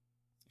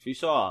 If you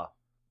saw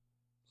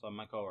some of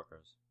my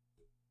coworkers,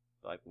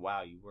 like,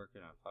 wow, you work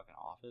in a fucking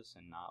office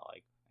and not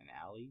like an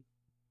alley?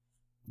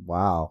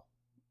 Wow.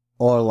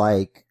 Or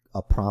like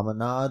a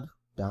promenade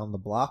down the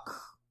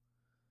block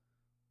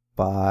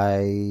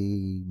by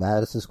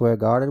Madison Square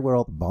Garden where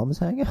all the bums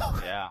hang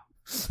out. Yeah.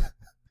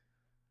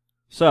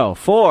 So,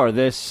 for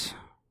this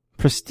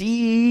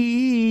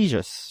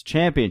prestigious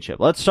championship,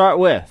 let's start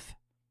with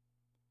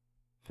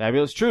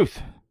Fabulous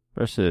Truth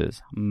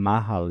versus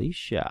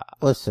Mahalisha.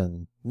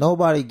 Listen,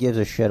 nobody gives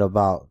a shit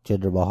about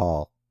Jinder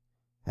Mahal.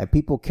 And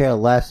people care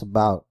less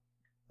about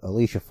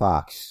Alicia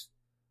Fox.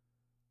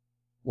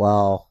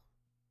 Well,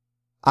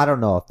 I don't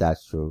know if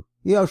that's true.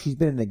 You know, she's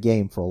been in the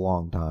game for a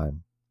long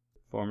time.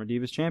 Former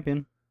Divas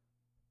champion.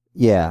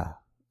 Yeah.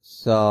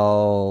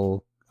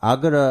 So, I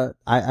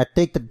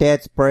think the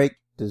dance break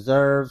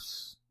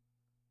deserves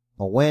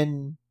a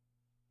win.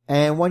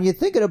 And when you're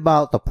thinking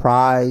about the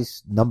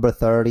prize, number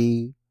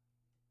 30,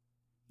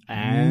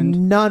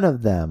 and none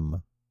of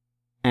them.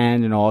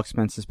 And an all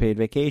expenses paid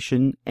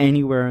vacation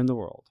anywhere in the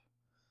world.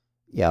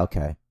 Yeah,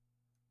 okay.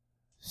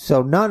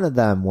 So none of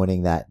them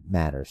winning that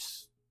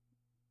matters.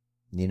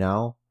 You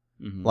know?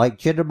 Mm-hmm. Like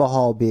Jinder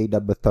Mahal being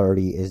number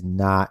 30 is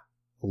not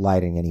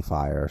lighting any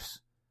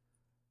fires.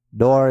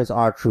 Nor is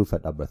R-Truth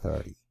at number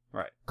 30.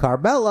 Right.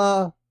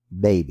 Carmella,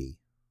 maybe.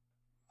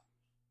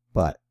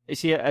 But you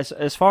see,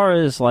 as far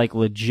as like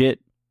legit,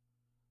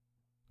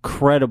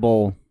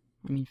 credible,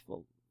 I mean,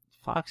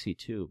 Foxy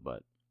too,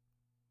 but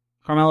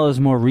Carmella is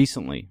more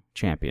recently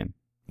champion,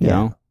 you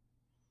know?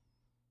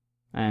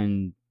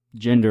 And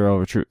Jinder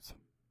over Truth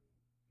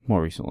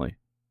more recently.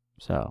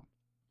 So,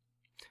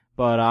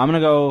 but I'm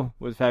going to go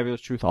with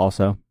Fabulous Truth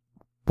also.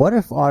 What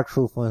if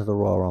R-Truth wins the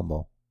Royal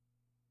Rumble?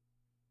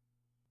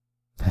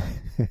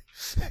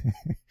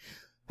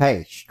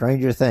 Hey,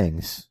 Stranger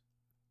Things.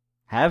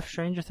 Have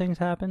Stranger Things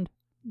happened?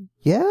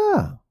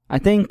 Yeah. I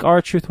think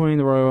R-Truth winning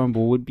the Royal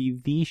Rumble would be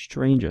the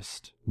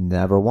strangest.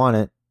 Never won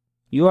it.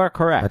 You are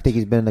correct. I think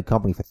he's been in the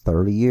company for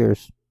 30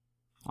 years.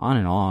 On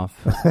and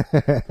off.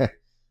 Man,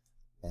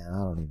 I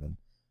don't even.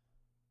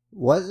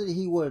 Wasn't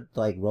he with,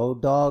 like,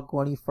 Road Dogg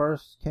when he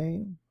first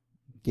came?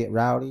 Get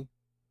Rowdy?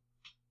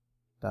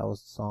 That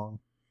was the song.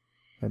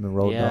 Him and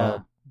Road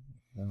Dogg.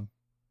 No?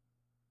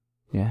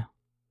 Yeah.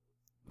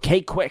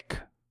 K-Quick.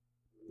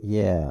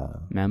 Yeah.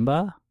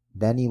 Remember?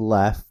 Then he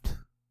left.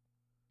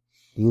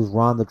 He was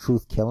Ron the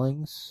Truth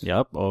Killings.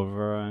 Yep,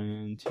 over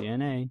in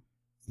TNA.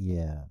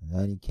 Yeah. And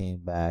then he came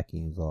back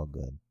and he was all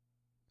good.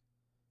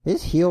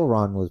 His heel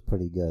run was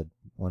pretty good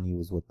when he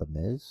was with The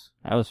Miz.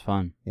 That was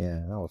fun. Yeah,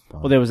 that was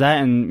fun. Well, there was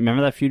that, and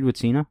remember that feud with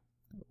Cena?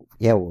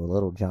 Yeah, with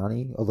Little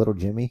Johnny, or Little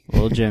Jimmy.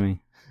 Little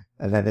Jimmy.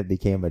 And then it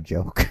became a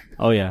joke.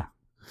 Oh, yeah.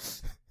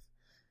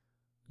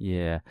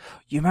 Yeah.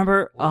 You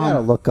remember... I gotta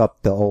look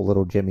up the old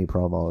Little Jimmy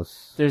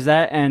promos. There's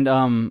that, and,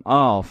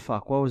 oh,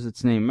 fuck, what was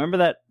its name?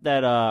 Remember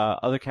that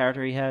other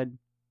character he had?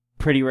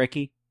 Pretty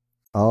Ricky?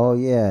 Oh,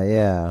 yeah,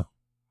 yeah.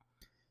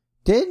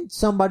 Didn't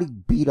somebody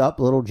beat up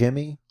Little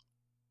Jimmy?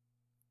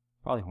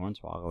 Probably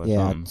Hornswoggle or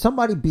Yeah, something.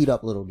 somebody beat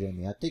up Little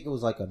Jimmy. I think it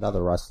was like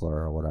another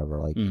wrestler or whatever,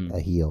 like a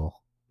heel.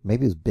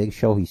 Maybe it was Big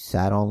Show. He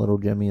sat on Little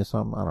Jimmy or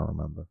something. I don't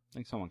remember. I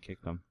think someone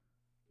kicked him.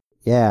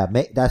 Yeah,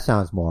 that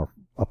sounds more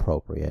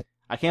appropriate.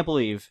 I can't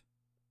believe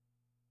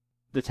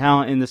the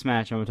talent in this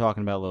match, and we're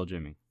talking about Lil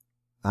Jimmy.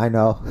 I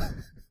know.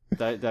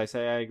 Did I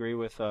say I agree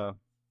with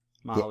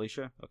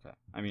Mahalisha? Okay.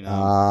 I mean,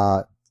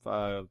 the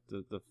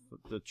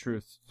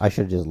truth. I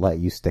should just let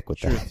you stick with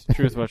that.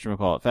 Truth,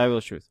 whatchamacallit.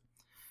 Fabulous Truth.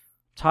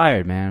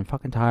 Tired, man. I'm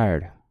fucking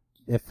tired.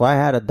 If I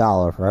had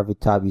 $1 for every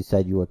time you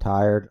said you were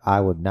tired, I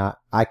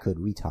could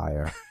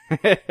retire.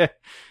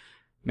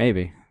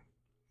 Maybe.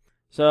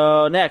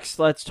 So, next,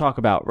 let's talk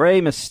about Rey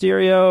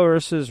Mysterio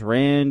versus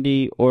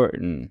Randy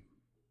Orton.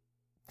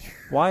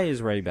 Why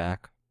is Rey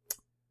back?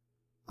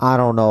 I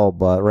don't know,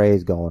 but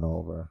Ray's going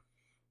over.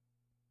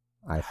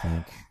 I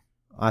think.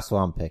 That's what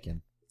I'm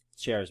picking.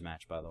 Chairs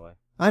match, by the way.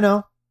 I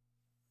know.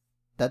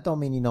 That don't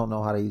mean you don't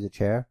know how to use a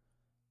chair.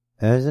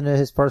 Isn't it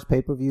his first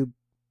pay-per-view?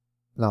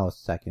 No,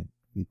 second.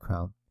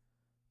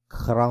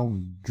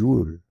 Crown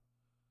Jewel.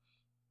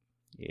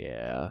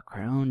 Yeah,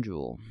 Crown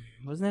Jewel.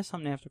 Wasn't there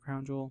something after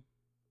Crown Jewel?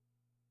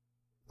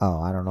 Oh,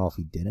 I don't know if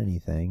he did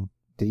anything.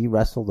 Did he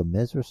wrestle The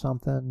Miz or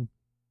something?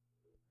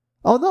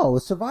 Oh, no, it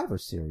was Survivor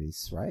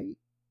Series, right?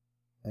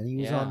 And he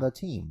was on the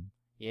team.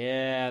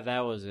 Yeah, that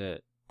was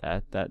it.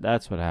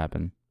 That's what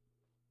happened.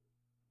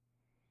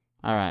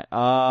 All right.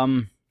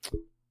 I'm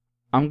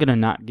gonna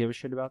not give a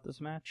shit about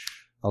this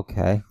match.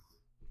 Okay.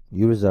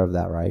 You reserve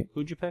that right.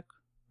 Who'd you pick?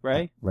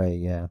 Ray? Ray,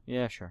 yeah.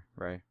 Yeah, sure.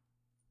 Ray.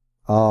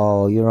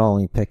 Oh, you're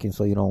only picking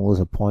so you don't lose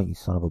a point, you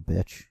son of a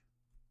bitch.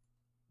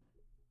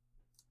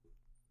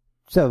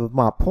 So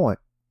my point.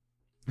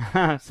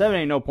 7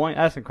 ain't no point.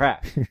 That's a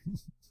crap.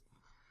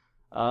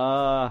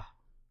 I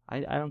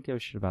don't give a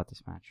shit about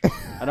this match.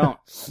 I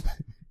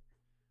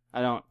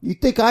don't. You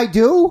think I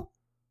do?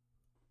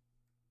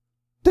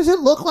 Does it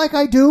look like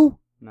I do?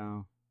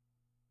 No.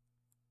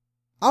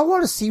 I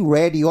want to see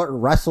Randy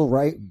Orton wrestle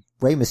Rey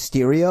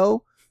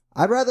Mysterio.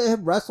 I'd rather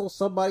him wrestle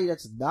somebody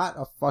that's not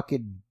a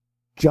fucking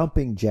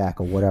jumping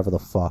jack or whatever the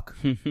fuck.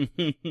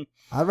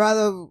 I'd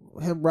rather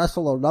him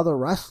wrestle another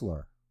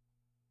wrestler.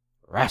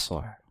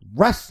 Wrestler.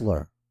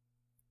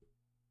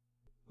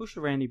 Who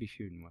should Randy be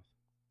feuding with?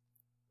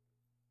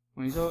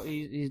 When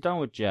he's done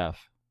with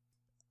Jeff.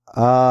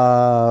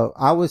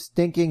 I was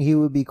thinking he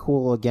would be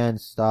cool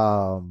against,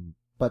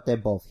 but they're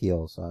both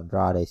heels.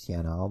 Andrade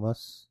Cien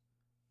Almas.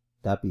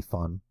 That'd be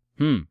fun.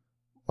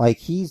 Like,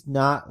 he's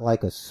not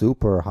like a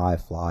super high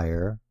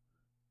flyer.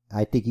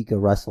 I think he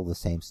could wrestle the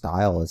same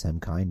style as him,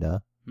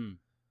 kinda.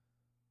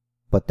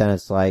 But then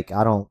it's like,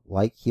 I don't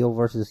like heel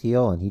versus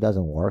heel, and he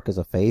doesn't work as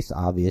a face,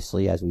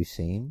 obviously, as we've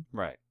seen.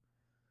 Right.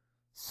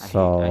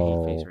 So, I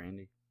hate face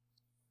Randy.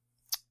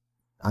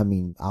 I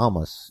mean,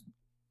 Almas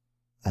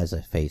as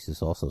a face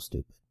is also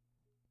stupid.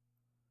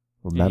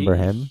 Remember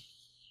him?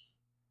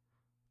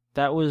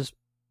 That was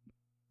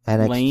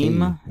NXT.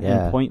 lame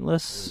Yeah. and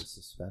pointless.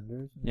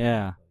 Suspenders?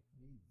 Yeah.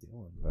 What are you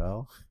doing,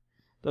 bro?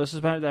 Those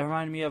suspenders, that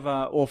reminded me of,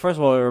 well, first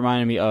of all, it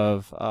reminded me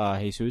of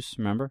Jesus,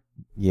 remember?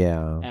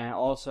 Yeah. And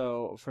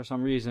also, for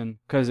some reason,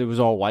 because it was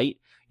all white,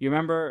 you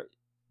remember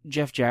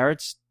Jeff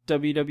Jarrett's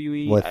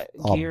WWE With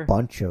gear? a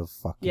bunch of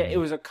fucking... Yeah, it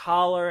was a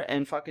collar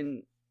and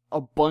fucking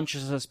a bunch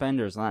of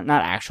suspenders. Not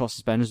actual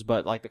suspenders,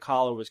 but like the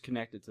collar was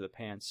connected to the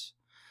pants.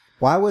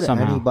 Why would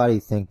somehow. anybody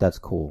think that's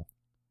cool?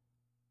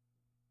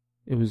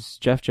 It was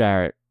Jeff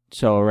Jarrett,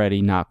 so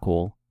already not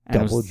cool.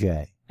 And Double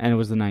J. And it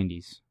was the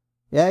 90s.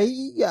 Yeah,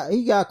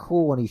 he got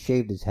cool when he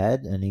shaved his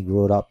head and he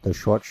grew it up the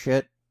short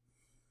shit.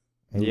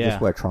 And he would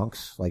just wear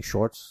trunks, like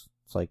shorts.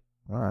 It's like,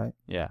 alright.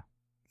 Yeah.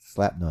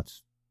 Slap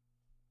nuts.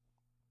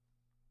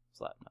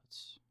 Slap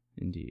nuts.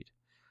 Indeed.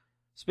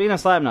 Speaking of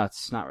slap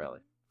nuts, not really.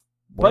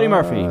 Buddy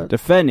Murphy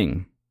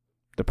defending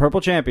the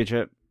Purple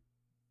Championship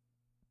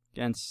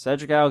against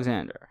Cedric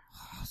Alexander.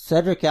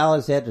 Cedric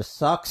Alexander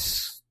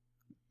sucks.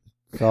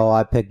 So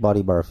I pick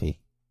Buddy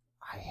Murphy.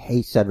 I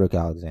hate Cedric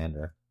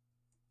Alexander.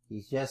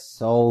 He's just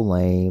so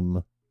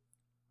lame.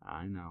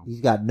 I know.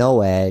 He's got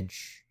no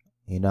edge,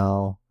 you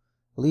know.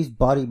 At least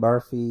Buddy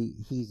Murphy,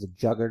 he's a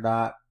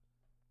juggernaut.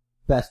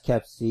 Best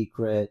kept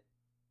secret.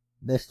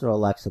 Mr.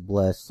 Alexa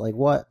Bliss. Like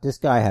what? This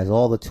guy has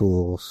all the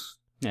tools.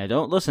 Yeah,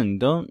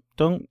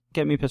 don't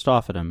get me pissed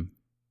off at him.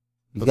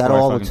 He's got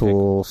all the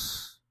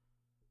tools.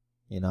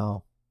 You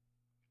know.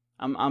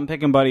 I'm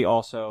picking Buddy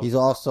also. He's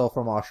also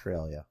from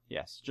Australia.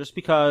 Yes, just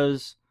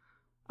because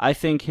I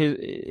think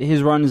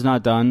his run is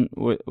not done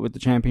with the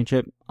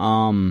championship.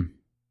 I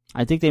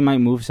think they might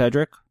move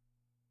Cedric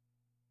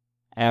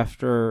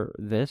after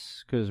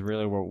this, because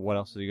really, what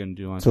else is he going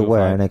to do on 205? To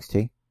where,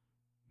 NXT?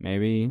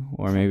 Maybe,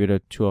 or maybe to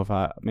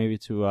 205, maybe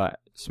to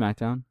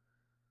SmackDown.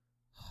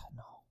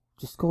 No,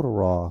 just go to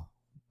Raw.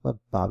 Let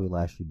Bobby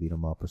Lashley beat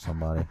him up or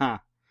somebody.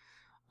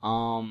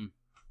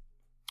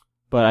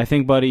 But I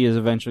think Buddy is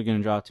eventually going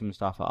to drop to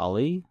Mustafa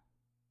Ali,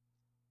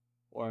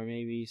 or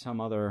maybe some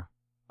other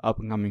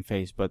up-and-coming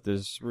face, but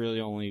there's really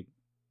only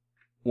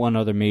one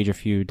other major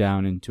feud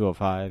down in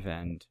 205,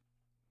 and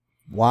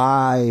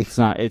why? It's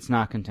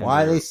not contender.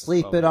 Why they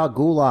sleeping on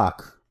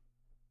Gulak?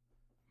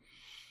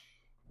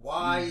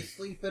 Why you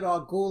sleeping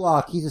on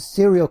Gulak? He's a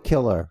serial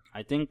killer.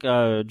 I think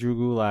Drew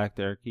Gulak,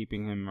 they're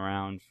keeping him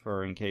around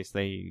for in case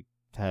they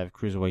have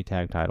Cruiserweight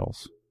tag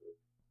titles.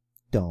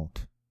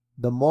 Don't.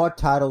 The more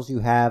titles you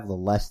have, the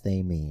less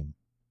they mean.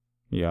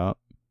 Yup.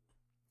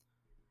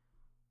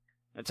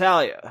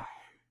 Natalia.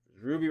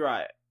 Ruby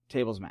Riott.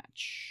 Tables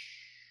match.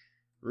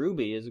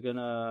 Ruby is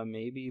gonna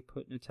maybe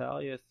put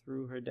Natalia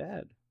through her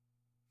dad.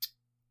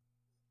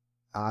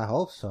 I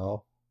hope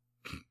so.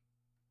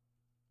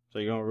 So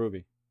you're going with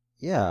Ruby?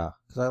 Yeah,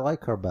 because I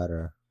like her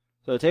better.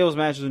 So the tables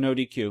match is a no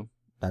DQ.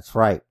 That's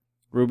right.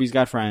 Ruby's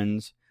got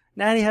friends.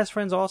 Natty has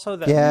friends also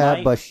that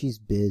Yeah, but she's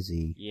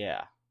busy.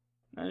 Yeah.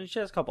 She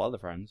has a couple other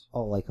friends.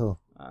 Oh, like who?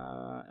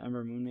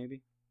 Ember Moon,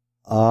 maybe?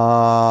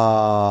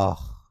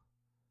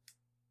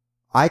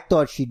 I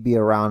thought she'd be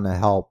around to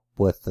help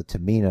with the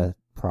Tamina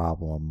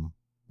problem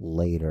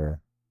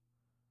later.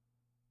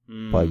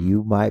 But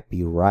you might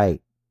be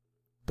right.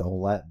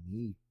 Don't let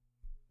me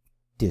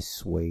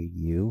dissuade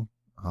you.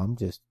 I'm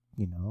just,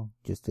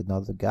 just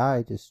another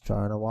guy just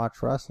trying to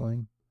watch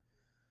wrestling.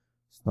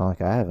 It's not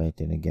like I have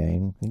anything to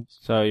gain.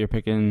 So you're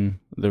picking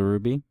the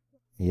Ruby?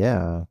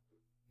 Yeah.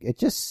 It's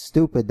just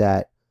stupid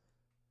that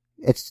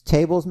it's a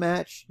tables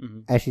match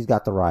and she's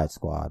got the Riot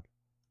Squad.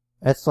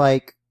 It's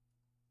like,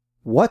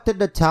 what did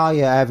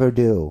Natalia ever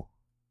do?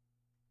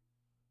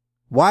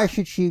 Why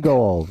should she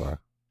go over?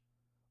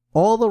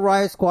 All the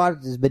Riot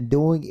Squad has been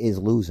doing is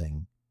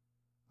losing.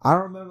 I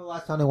don't remember the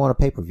last time they won a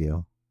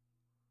pay-per-view.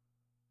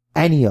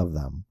 Any of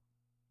them.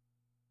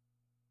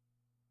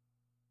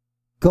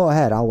 Go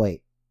ahead, I'll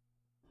wait.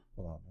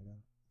 Hold on, I'm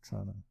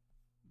trying to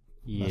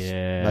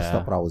mess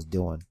up what I was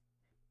doing.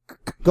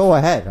 Go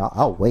ahead,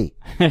 I'll wait.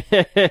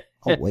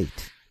 I'll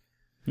wait.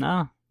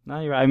 No,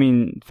 you're right. I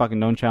mean, fucking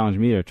don't challenge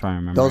me to try and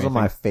remember. Those are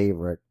my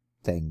favorite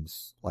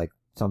things. Like,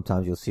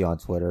 sometimes you'll see on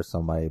Twitter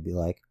somebody be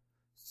like,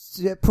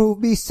 prove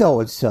me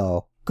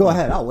so-and-so. Go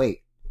ahead, I'll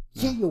wait.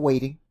 Yeah, you're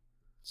waiting.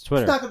 It's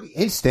Twitter. It's not going to be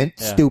instant,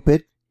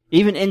 stupid.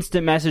 Even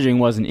instant messaging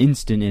wasn't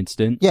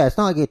instant. Yeah, it's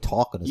not like you're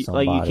talking to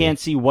somebody. Like, you can't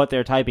see what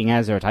they're typing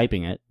as they're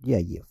typing it. Yeah,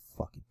 you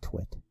fucking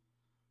twit.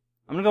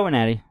 I'm gonna go with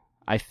Natty.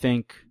 I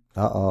think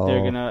Uh-oh.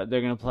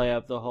 they're gonna play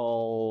up the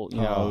whole,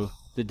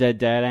 the dead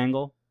dad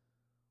angle.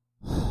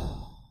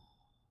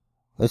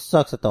 It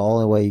sucks that the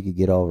only way you could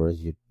get over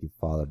is your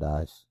father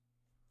dies.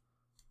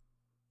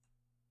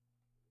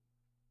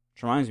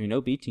 Which reminds me,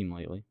 no B team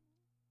lately.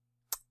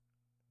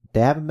 They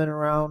haven't been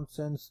around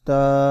since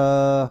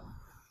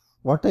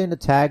weren't they in the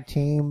tag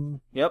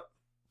team? Yep.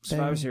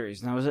 Survivor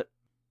Series, and that was it.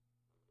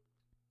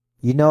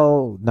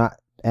 not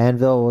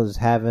Anvil was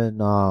having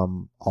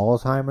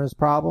Alzheimer's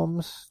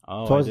problems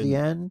towards the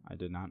end. I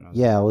did not know.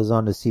 Yeah, it was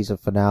on the season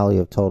finale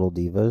of Total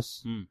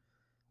Divas.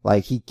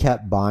 Like, he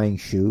kept buying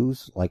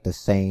shoes, like the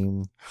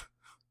same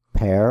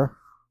pair.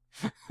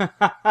 And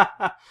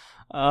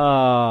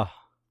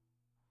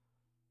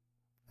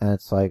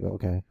it's like,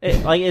 okay.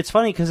 It's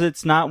funny because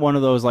it's not one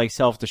of those like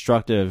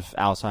self-destructive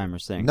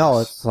Alzheimer's things. No,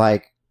 it's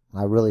like,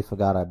 I really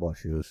forgot I bought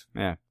shoes.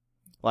 Yeah.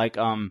 Like,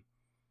 in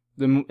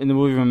the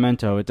movie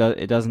Memento,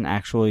 it doesn't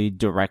actually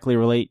directly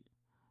relate.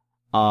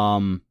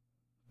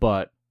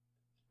 But,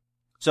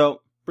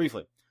 so,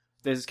 briefly,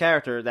 there's this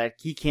character that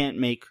he can't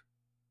make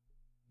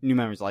new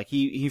memories. Like,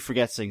 he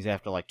forgets things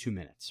after like 2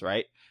 minutes,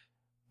 right?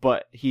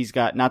 But he's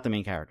got, not the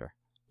main character,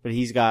 but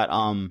he's got,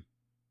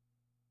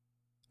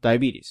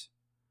 diabetes.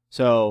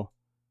 So,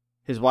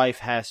 his wife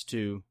has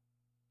to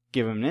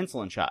give him an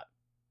insulin shot.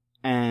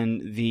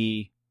 And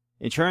the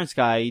insurance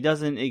guy, he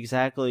doesn't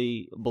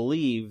exactly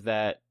believe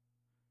that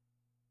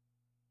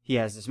he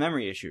has this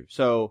memory issue.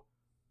 So,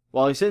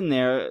 while he's sitting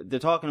there, they're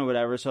talking or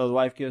whatever, so the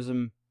wife gives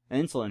him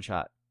an insulin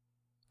shot.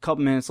 A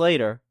couple minutes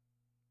later,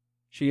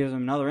 she gives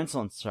him another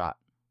insulin shot.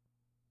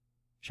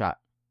 A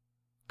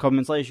couple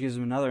minutes later, she gives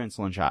him another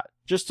insulin shot.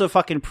 Just to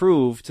fucking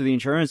prove to the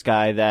insurance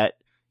guy that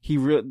he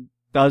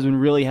the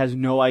husband really has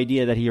no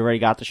idea that he already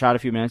got the shot a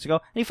few minutes ago,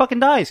 and he fucking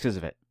dies because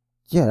of it.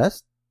 Yeah,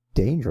 that's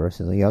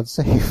dangerous and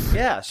unsafe.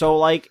 Yeah, so,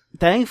 like,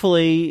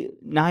 thankfully,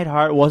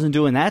 Neidhart wasn't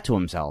doing that to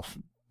himself.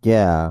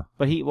 Yeah.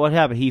 But what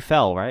happened? He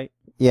fell, right?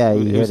 Yeah,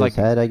 he hit his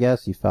head, I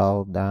guess. He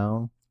fell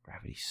down.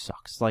 Gravity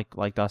sucks,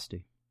 like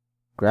Dusty.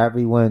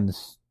 Gravity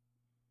wins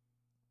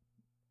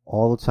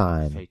all the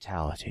time.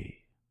 Fatality.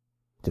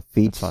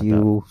 Defeats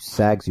you,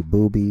 sags your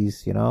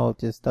boobies, it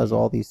just does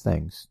all these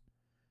things.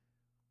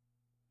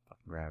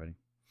 Fucking gravity.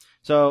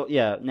 So,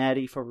 yeah,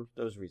 Natty for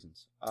those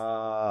reasons.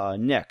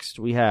 Next,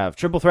 we have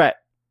Triple Threat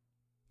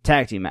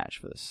Tag Team match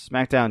for the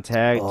SmackDown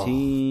Tag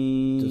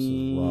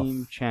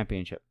Team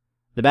Championship.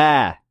 The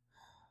Bah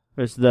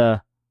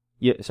versus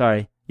your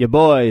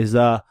boys,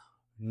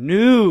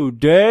 New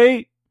Day.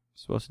 You're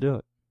supposed to do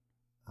it.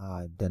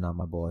 They're not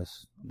my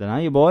boys. They're not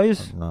your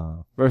boys?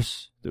 No.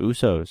 Versus the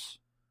Usos.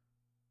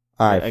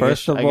 Alright, I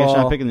guess you're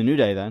not picking the New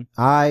Day then.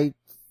 By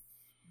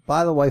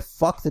the way,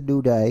 fuck the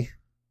New Day.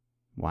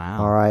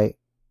 Wow. Alright.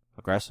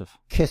 Aggressive.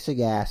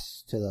 Kissing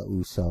ass to the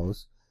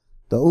Usos.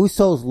 The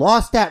Usos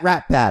lost that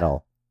rap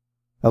battle.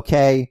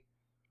 Okay?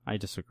 I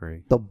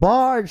disagree. The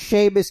Bar and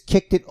Sheamus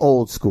kicked it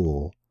old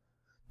school.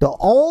 The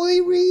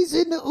only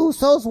reason the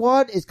Usos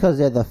won is because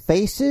they're the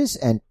faces,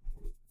 and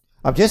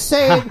I'm just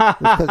saying,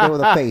 because they were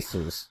the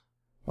faces.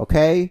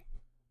 Okay?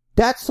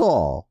 That's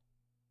all.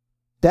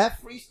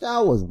 That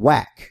freestyle was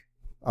whack.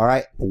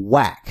 Alright?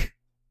 Whack.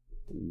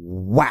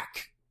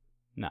 Whack.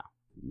 No.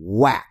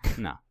 Whack.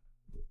 No.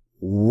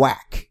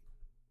 Whack.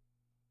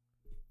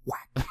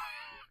 Whack.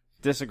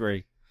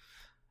 Disagree.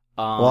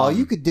 Well,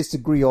 you could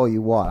disagree all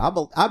you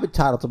want. I'm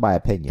entitled to my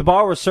opinion. The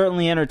Bar was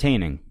certainly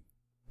entertaining.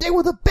 They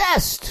were the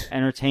best!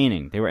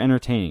 Entertaining. They were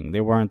entertaining.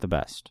 They weren't the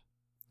best.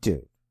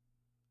 Dude.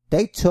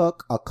 They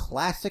took a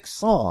classic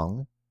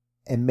song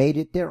and made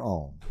it their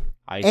own.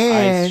 Ice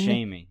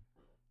Shamey.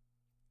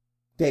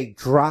 They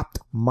dropped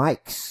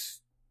mics.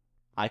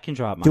 I can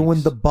drop mics.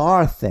 Doing the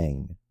bar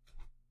thing.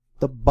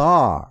 The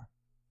bar.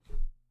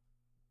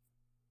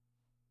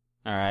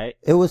 Alright.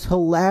 It was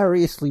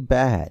hilariously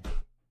bad.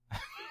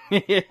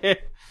 I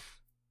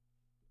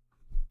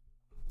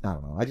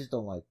don't know. I just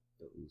don't like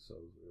the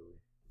Usos, really.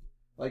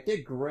 Like,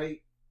 they're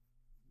great,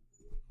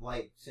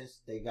 like,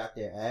 since they got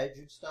their edge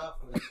and stuff,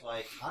 but it's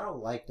like, I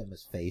don't like them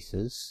as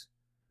faces.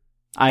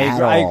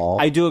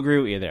 I do agree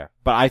with you there,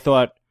 but I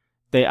thought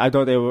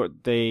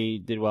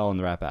they did well in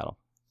the rap battle.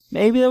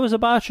 Maybe there was a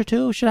botch or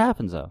two. Shit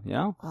happens though,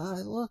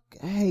 Look,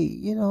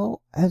 hey,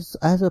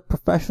 as a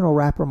professional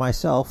rapper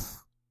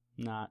myself.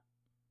 Not.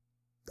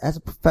 As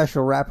a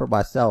professional rapper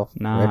myself,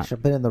 Rich,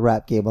 I've been in the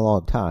rap game a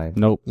long time.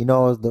 Nope.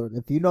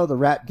 If you know the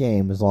rap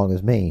game as long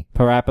as me.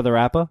 Parappa the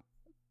Rapper?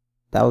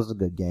 That was a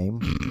good game.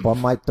 But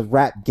I'm like the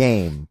rap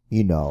game,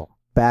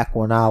 back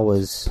when I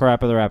was...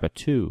 Parappa the Rapper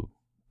 2.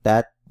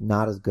 That,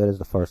 not as good as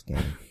the first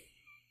game.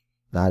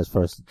 Not as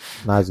good as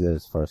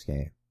the first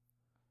game.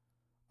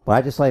 But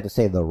I just like to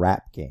say the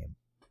rap game.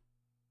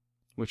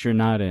 Which you're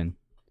not in.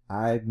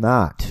 I'm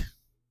not.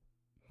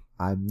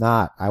 I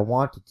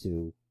wanted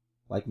to.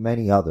 Like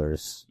many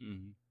others.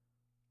 Mm-hmm.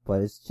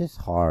 But it's just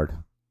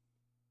hard.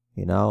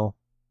 You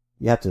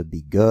have to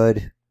be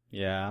good.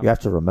 Yeah. You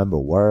have to remember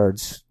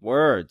words.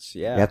 Words,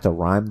 yeah. You have to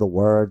rhyme the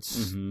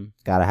words. Mm-hmm.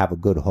 Gotta have a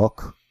good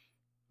hook.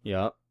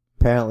 Yep.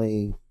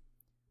 Apparently,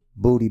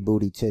 booty,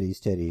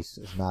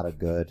 titties is not a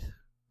good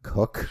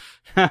hook.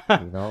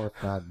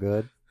 It's not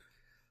good.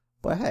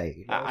 But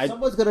hey,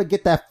 someone's gonna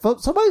get that,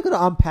 somebody's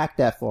gonna unpack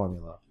that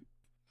formula.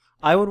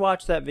 I would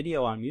watch that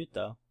video on mute,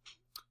 though.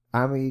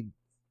 I mean...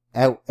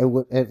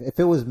 if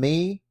it was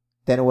me,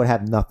 then it would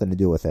have nothing to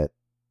do with it.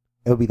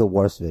 It would be the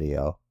worst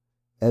video.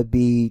 It would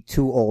be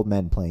two old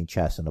men playing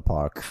chess in the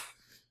park.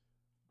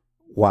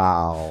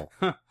 Wow.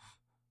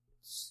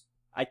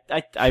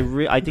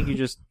 I think you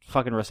just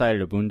fucking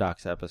recited a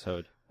Boondocks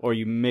episode, or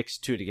you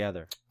mixed two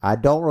together. I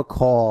don't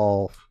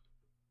recall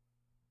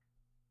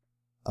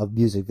a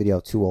music video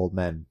of two old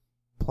men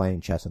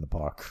playing chess in the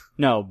park.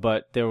 No,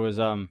 but there was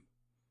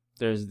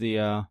there's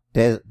the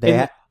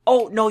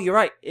oh no, you're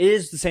right. It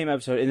is the same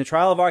episode. In the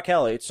Trial of R.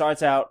 Kelly, it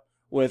starts out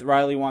with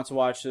Riley wants to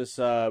watch this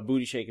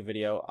booty shaking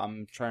video.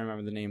 I'm trying to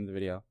remember the name of the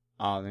video.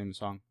 The name of the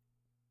song.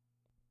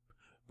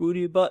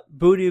 Booty butt,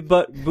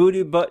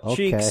 Okay.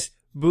 cheeks,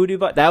 booty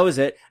butt. That was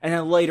it. And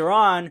then later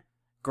on,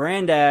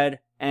 Granddad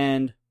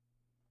and...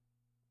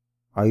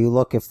 Are you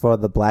looking for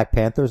the Black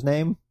Panther's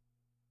name?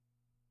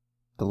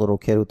 The little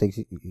kid who thinks...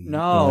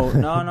 No.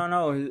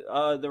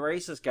 The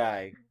racist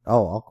guy.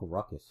 Oh, Uncle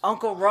Ruckus.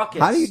 Uncle Ruckus.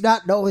 How do you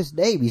not know his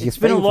name? He's It's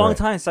your favorite. been a long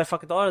time since I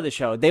fucking thought of the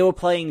show. They were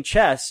playing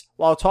chess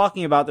while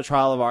talking about the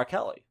trial of R.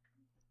 Kelly.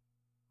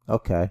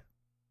 Okay.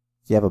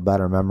 You have a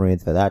better memory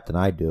for that than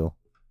I do.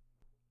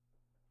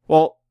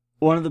 Well,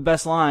 one of the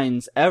best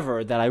lines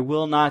ever that I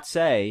will not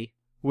say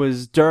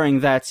was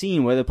during that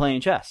scene where they're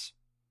playing chess.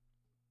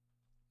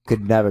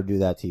 Could never do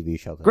that TV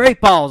show today.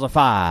 Great balls of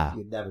fire.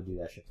 You'd never do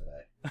that shit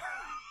today.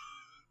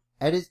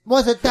 And it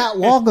wasn't that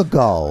long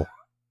ago.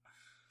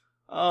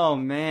 Oh,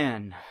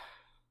 man.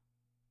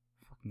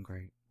 Fucking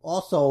great.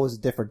 Also, it was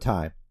a different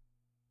time.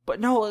 But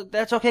no,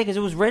 that's okay because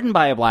it was written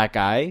by a black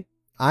guy.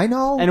 I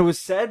know. And it was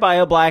said by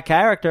a black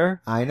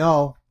character. I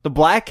know. The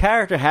black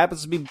character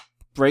happens to be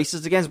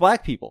racist against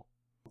black people.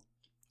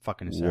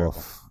 Fucking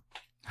hysterical.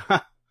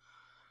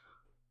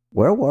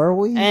 Where were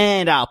we?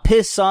 And I'll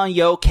piss on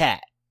yo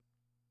cat.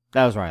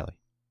 That was Riley.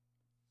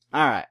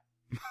 All right.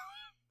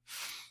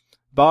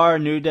 Bar,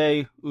 New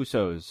Day,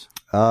 Usos.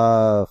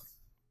 I'm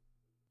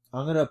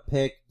gonna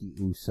pick the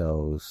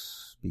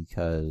Usos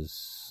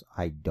because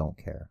I don't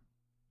care.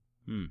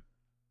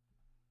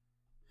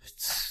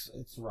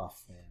 It's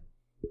rough, man.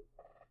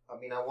 I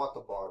mean, I want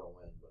the Bar to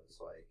win, but it's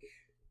like,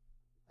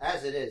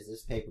 as it is,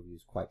 this pay-per-view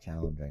is quite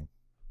challenging.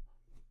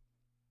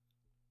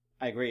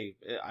 I agree.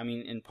 I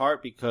mean, in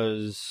part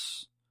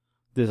because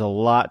there's a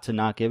lot to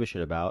not give a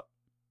shit about.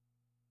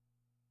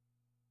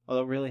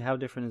 Although, really, how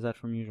different is that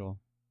from usual?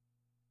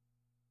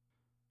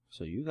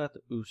 So you got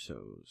the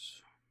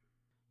Usos.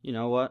 You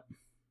know what?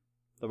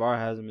 The Bar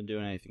hasn't been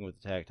doing anything with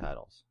the tag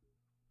titles.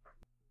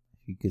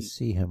 You can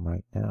see him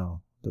right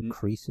now. The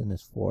crease in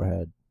his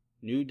forehead.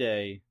 New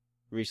Day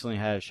recently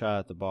had a shot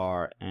at the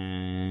Bar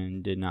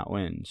and did not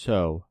win.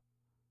 So,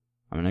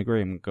 I'm going to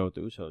agree. I'm going to go with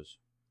the Usos.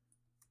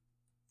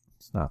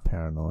 It's not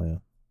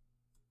paranoia.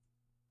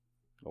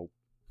 Nope.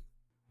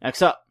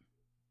 Next up,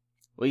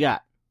 we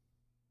got.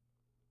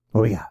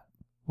 What we got?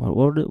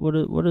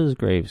 What does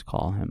Graves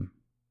call him?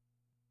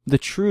 The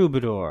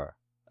Troubadour,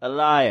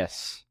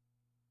 Elias,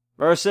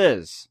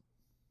 versus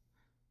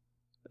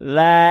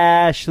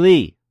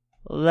Lashley.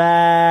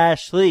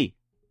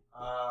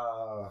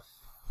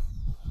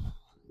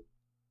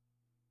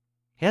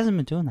 He hasn't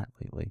been doing that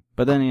lately.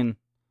 But then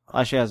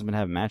Lashley hasn't been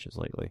having matches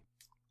lately.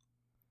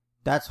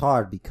 That's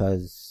hard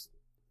because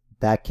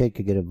that kid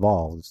could get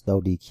involved. It's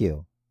no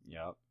DQ.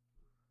 Yep.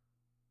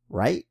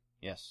 Right?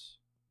 Yes.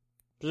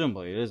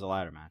 Presumably, it is a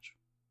ladder match.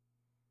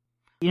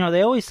 You know,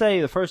 they always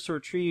say the first to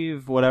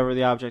retrieve whatever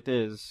the object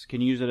is can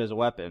use it as a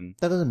weapon.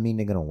 That doesn't mean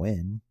they're going to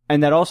win.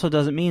 And that also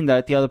doesn't mean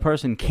that the other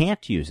person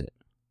can't use it.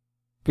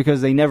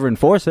 Because they never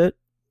enforce it.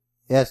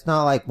 Yeah, it's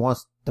not like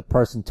once the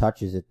person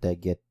touches it, they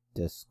get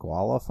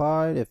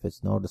disqualified if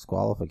it's no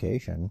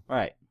disqualification.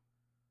 Right.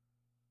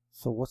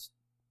 So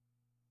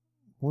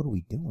what are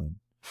we doing?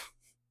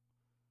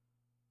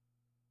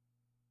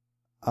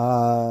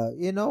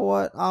 You know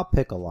what? I'll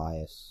pick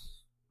Elias.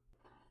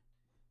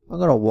 I'm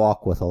gonna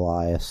walk with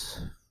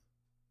Elias.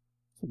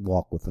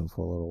 Walk with him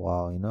for a little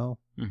while, you know?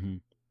 Mm-hmm.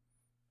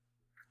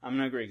 I'm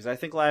gonna agree, because I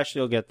think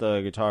Lashley will get the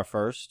guitar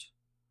first.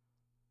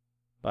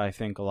 But I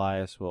think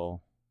Elias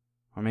will...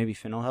 Or maybe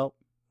Finn will help.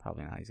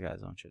 Probably not. He's got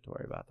his own shit to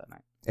worry about that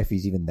night. If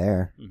he's even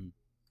there. Mm-hmm.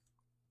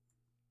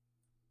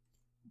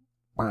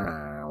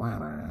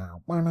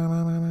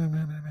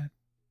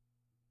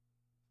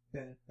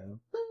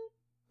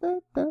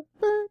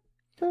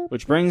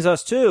 Which brings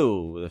us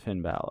to the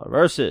Finn Balor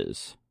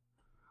versus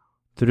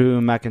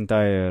Drew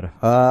McIntyre.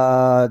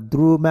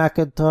 Drew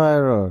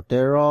McIntyre.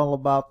 They're all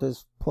about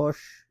this push.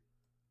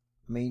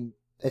 I mean,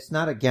 it's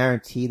not a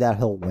guarantee that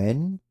he'll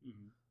win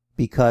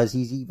because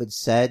he's even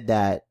said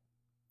that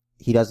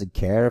he doesn't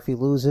care if he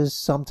loses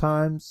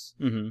sometimes.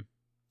 Mm-hmm.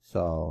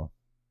 So,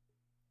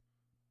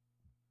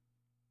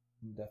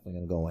 I'm definitely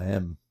going to go with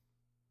him.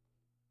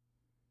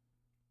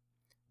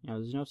 You know,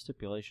 there's no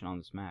stipulation on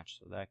this match,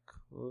 so that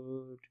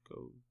could go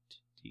to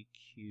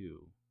DQ.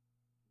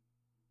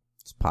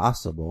 It's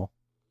possible.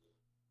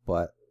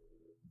 But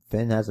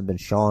Finn hasn't been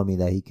showing me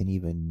that he can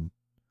even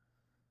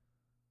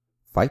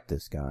fight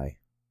this guy.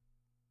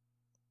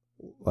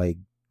 Like,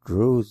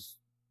 Drew's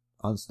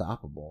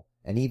unstoppable.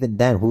 And even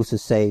then, who's to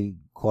say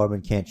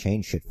Corbin can't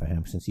change shit for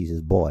him since he's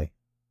his boy?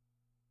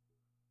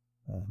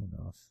 Who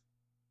knows?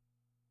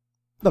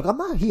 Look, I'm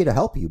not here to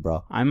help you,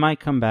 bro. I might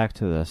come back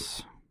to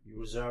this. You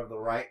reserve the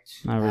right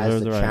I reserve as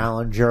the the right.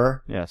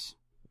 challenger. Yes.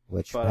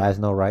 which But, has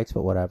no rights,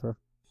 but whatever.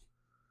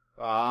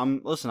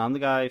 Listen, I'm the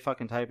guy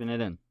fucking typing it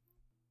in.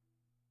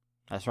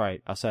 That's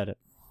right, I said it.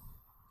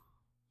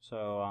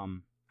 So,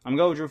 I'm gonna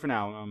go with Drew for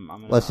now.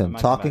 Listen,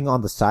 talking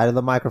on the side of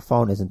the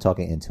microphone isn't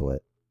talking into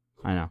it.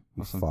 I know.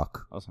 You Listen.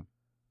 fuck. Listen.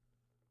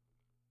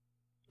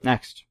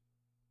 Next.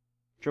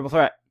 Triple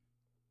threat.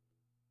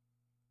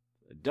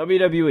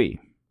 WWE.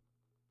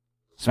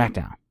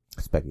 SmackDown.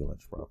 Becky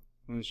Lynch, bro.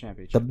 Women's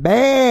Championship. The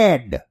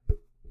band!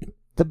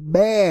 The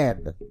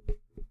band!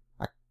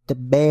 The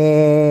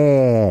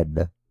band!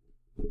 The band!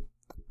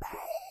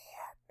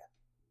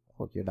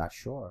 Oh, you're not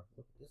sure.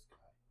 Look at this guy.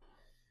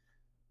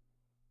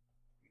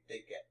 You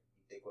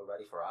think we're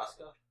ready for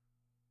Asuka?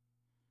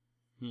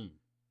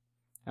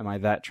 Am I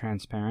that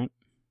transparent?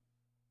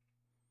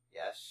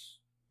 Yes.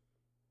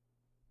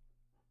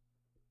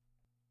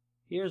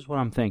 Here's what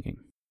I'm thinking.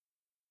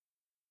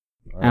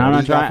 And I'm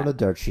not trying the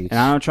dirt sheets. And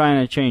I'm not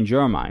trying to change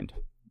your mind.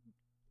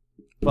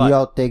 But you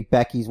don't think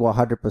Becky's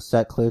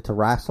 100% clear to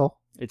wrestle?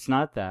 It's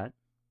not that.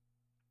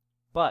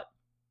 But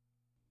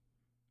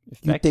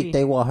if you think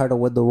they want her to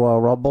win the Royal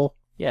Rumble?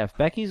 Yeah, if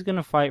Becky's going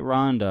to fight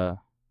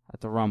Ronda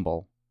at the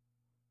Rumble,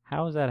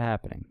 how is that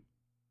happening?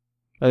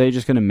 Are they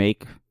just going to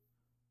make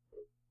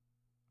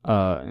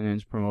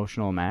an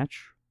promotional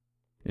match?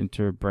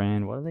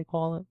 Inter-brand, what do they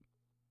call it?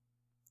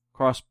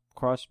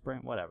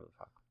 Cross-brand, whatever the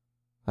fuck.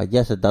 I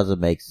guess it doesn't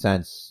make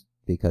sense,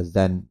 because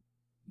then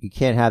you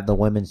can't have the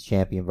women's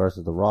champion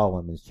versus the Raw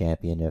women's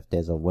champion if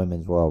there's a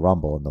women's Royal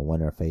Rumble and the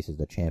winner faces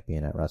the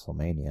champion at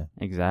WrestleMania.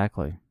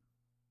 Exactly.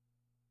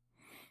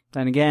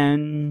 Then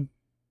again,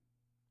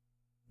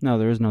 no,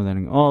 there is no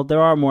then. Well,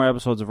 there are more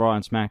episodes of Raw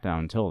and SmackDown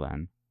until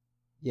then.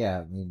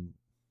 Yeah, I mean,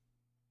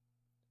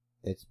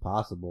 it's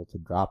possible to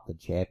drop the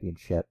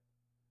championship.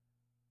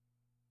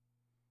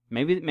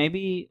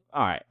 Maybe.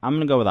 All right, I'm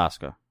gonna go with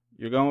Asuka.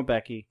 You're going with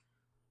Becky.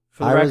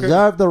 For the I record,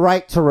 reserve the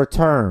right to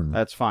return.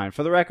 That's fine.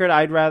 For the record,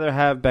 I'd rather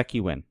have Becky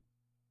win.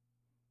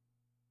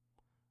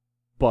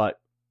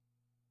 But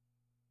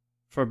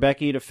for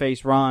Becky to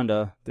face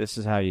Ronda, this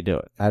is how you do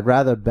it. I'd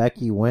rather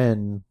Becky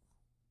win.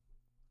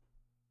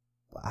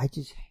 I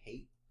just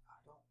hate...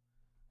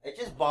 It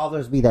just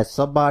bothers me that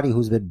somebody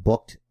who's been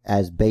booked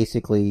as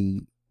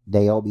basically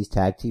Naomi's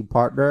tag team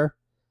partner,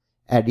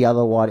 and the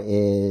other one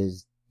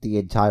is the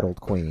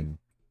entitled queen,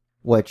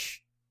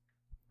 which...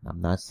 I'm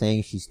not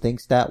saying she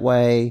thinks that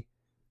way.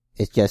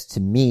 It's just, to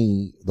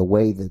me, the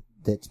way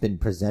that's been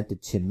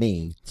presented to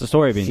me. It's a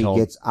story being told.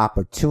 She gets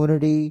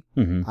opportunity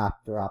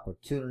after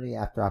opportunity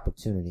after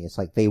opportunity. It's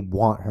like they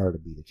want her to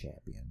be the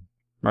champion.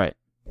 Right.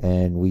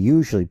 And we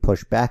usually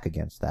push back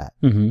against that.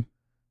 Mm-hmm.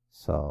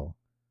 So,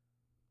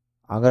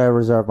 I'm going to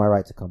reserve my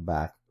right to come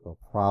back. It'll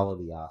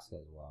probably be Asuka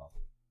as well.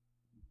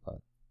 But.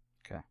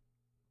 Okay.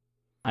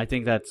 I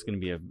think that's going to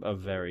be a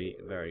very,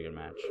 very good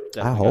match.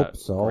 Definitely I hope got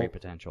so. Great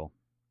potential.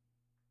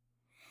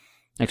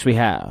 Next we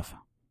have,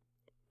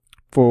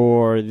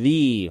 for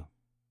the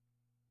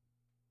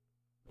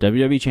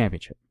WWE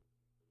Championship,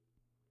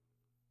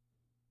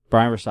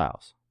 Bryan versus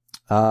Styles.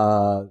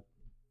 I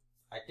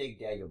think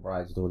Daniel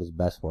Bryan's doing his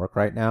best work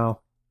right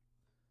now.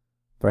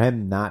 For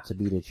him not to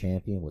be the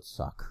champion would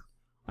suck.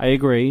 I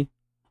agree.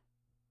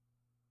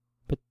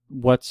 But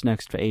what's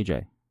next for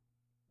AJ?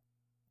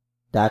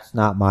 That's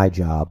not my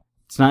job.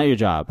 It's not your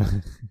job.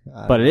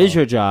 But it is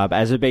your job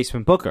as a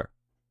basement booker.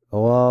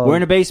 Well, we're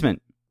in a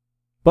basement.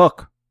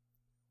 Book.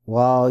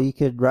 Well, you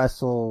could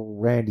wrestle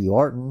Randy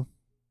Orton.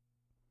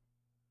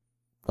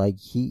 Like,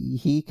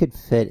 he could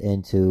fit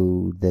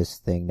into this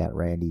thing that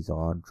Randy's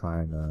on,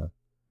 trying to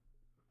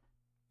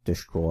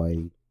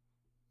destroy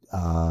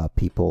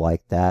people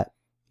like that.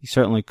 He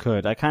certainly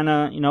could. I kind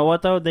of, you know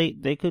what though?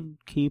 They could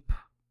keep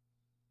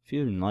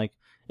feuding. Like,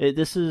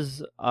 this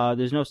is,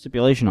 there's no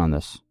stipulation on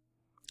this.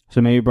 So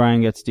maybe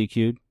Bryan gets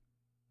DQ'd.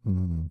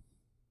 Mm.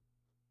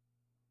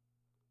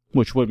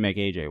 Which would make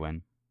AJ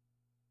win.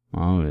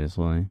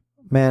 Obviously.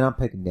 Man, I'm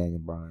picking Daniel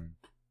Bryan.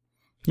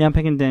 Yeah, I'm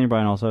picking Daniel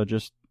Bryan also,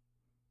 just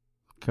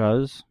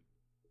because.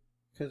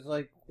 Because,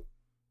 like,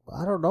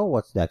 I don't know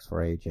what's next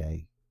for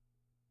AJ.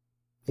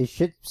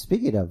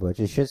 Speaking of which,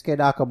 is Shinsuke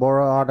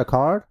Nakamura on the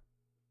card?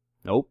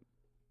 Nope.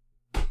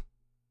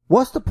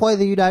 What's the point of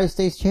the United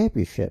States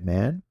Championship,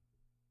 man?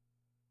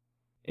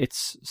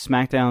 It's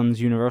SmackDown's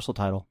Universal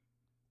title.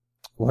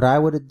 What I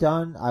would have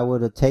done, I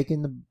would have take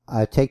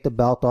the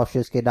belt off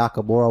Shinsuke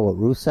Nakamura with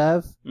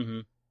Rusev. Mm-hmm.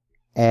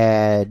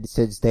 And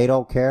since they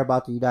don't care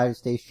about the United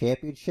States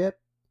Championship,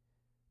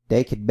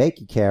 they can make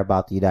you care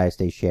about the United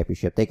States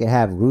Championship. They can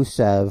have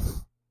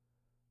Rusev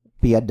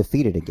be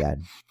undefeated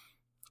again.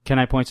 Can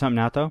I point something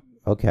out, though?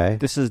 Okay.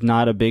 This is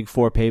not a Big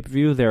Four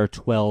pay-per-view. There are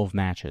 12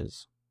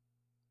 matches.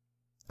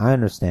 I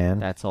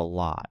understand. That's a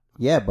lot.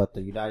 Yeah, but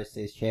the United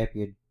States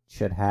Champion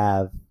should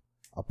have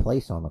a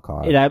place on the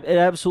card. It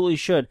absolutely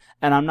should.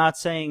 And I'm not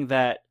saying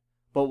that,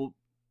 but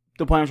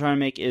the point I'm trying to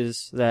make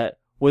is that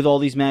with all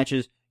these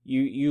matches,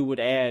 you would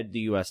add the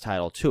U.S.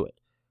 title to it.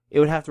 It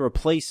would have to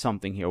replace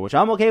something here, which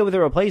I'm okay with it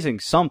replacing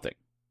something.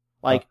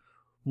 Like,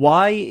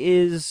 why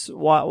is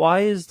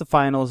the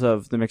finals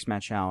of the Mixed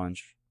Match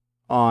Challenge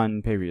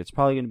on pay-per-view. It's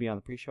probably going to be on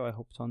the pre-show. I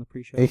hope it's on the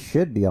pre-show. It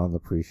should be on the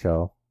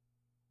pre-show.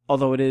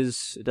 Although it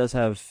does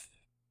have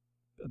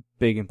a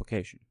big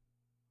implication.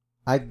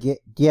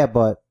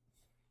 But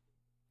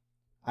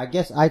I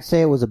guess I'd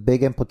say it was a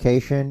big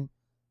implication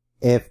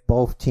if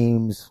both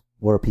teams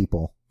were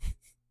people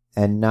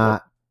and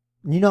not,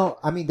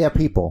 they're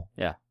people.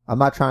 Yeah. I'm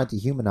not trying to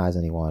dehumanize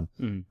anyone.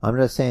 Mm. I'm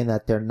just saying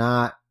that they're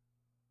not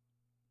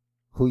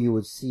who you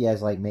would see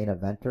as like main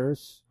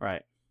eventers.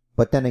 Right.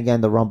 But then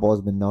again, the Rumble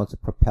has been known to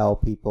propel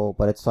people,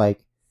 but it's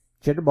like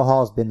Jinder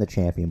Mahal's been the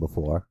champion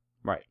before.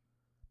 Right.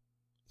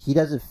 He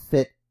doesn't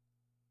fit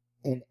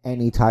in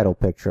any title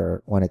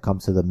picture when it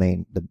comes to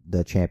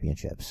the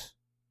championships.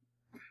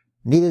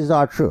 Neither is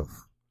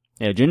R-Truth.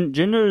 Yeah,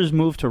 Jinder's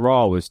move to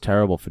Raw was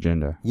terrible for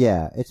Jinder.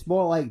 Yeah, it's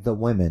more like the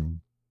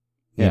women,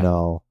 you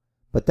know.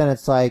 But then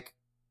it's like,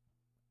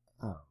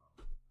 I don't know.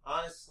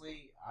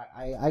 Honestly,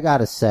 I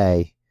gotta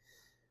say,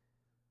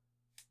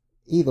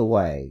 either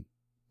way,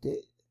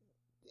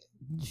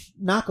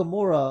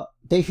 Nakamura,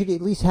 they should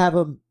at least have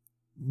him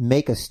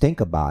make a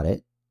stink about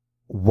it.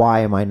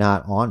 Why am I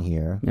not on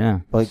here? Yeah.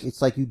 But it's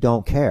like you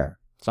don't care.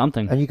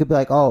 Something. And you could be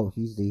like, oh,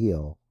 he's the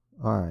heel.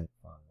 All right.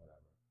 Fine,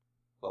 whatever.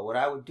 But what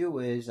I would do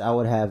is I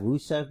would have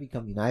Rusev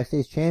become United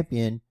States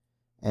champion.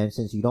 And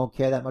since you don't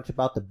care that much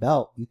about the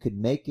belt, you could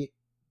make it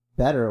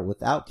better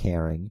without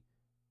caring.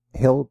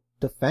 He'll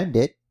defend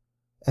it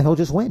and he'll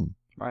just win.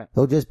 Right.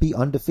 He'll just be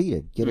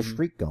undefeated, get a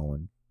streak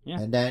going. Yeah.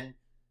 And then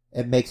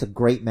it makes a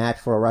great match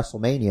for a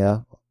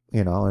WrestleMania,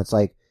 and it's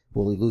like,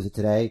 will he lose it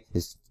today?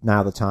 Is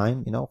now the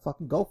time?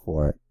 Fucking go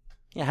for it.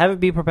 Yeah, have it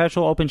be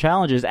perpetual open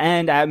challenges,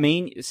 and at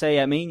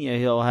Mania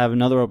he'll have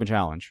another open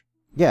challenge.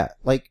 Yeah,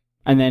 like,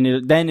 and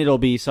then it'll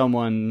be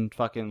someone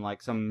fucking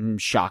like some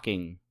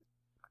shocking.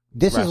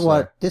 This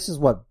wrestler. is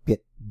what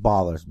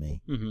bothers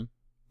me. Mm-hmm.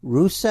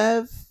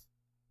 Rusev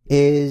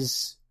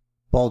is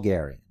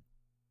Bulgarian.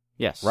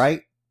 Yes.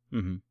 Right?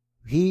 Mm-hmm.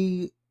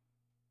 He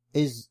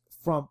is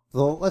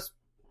let's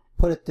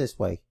put it this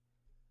way.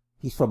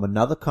 He's from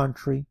another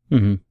country.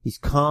 Mm-hmm. He's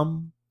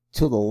come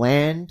to the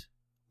land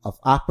of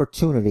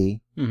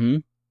opportunity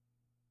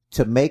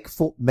to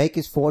make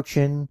his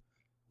fortune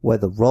where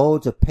the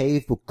roads are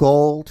paved with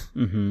gold.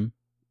 Mm-hmm.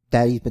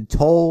 That he's been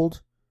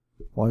told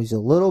when he's a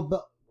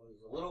little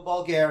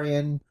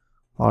Bulgarian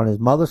on his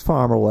mother's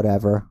farm or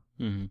whatever.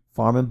 Mm-hmm.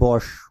 Farming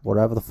bush,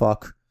 whatever the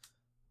fuck.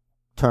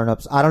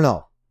 Turnips, I don't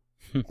know.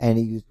 And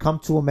he's come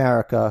to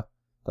America,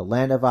 the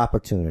land of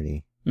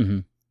opportunity. Mm-hmm.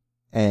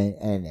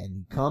 And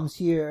he comes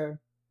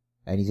here,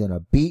 and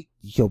he'll beat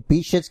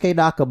Shinsuke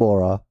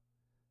Nakamura,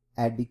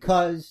 and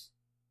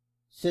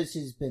since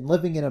he's been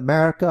living in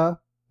America,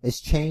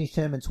 it's changed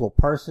him into a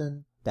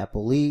person that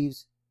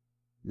believes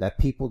that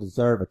people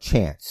deserve a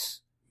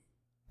chance.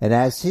 And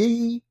as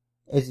he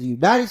is the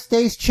United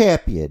States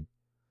champion,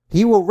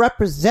 he will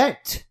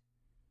represent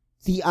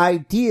the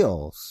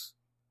ideals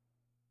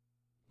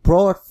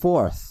brought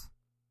forth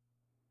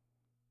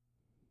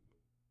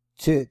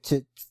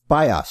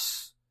by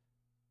us.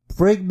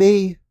 Bring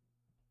me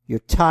your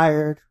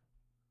tired,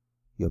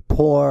 your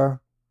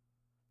poor,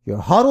 your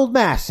huddled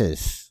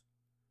masses,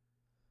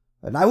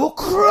 and I will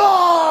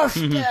crush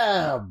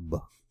them.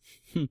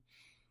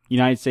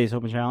 United States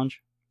Open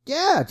Challenge?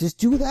 Yeah, just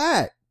do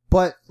that.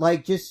 But,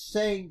 just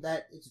saying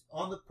that it's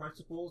on the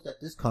principles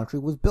that this country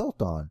was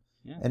built on.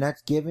 Yeah. And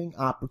that's giving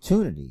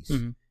opportunities.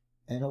 Mm-hmm.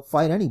 And he'll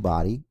fight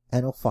anybody,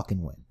 and he'll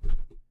fucking win.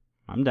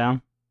 I'm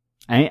down.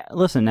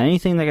 Listen,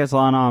 anything that gets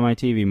Lana on my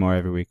TV more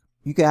every week.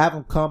 You can have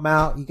him come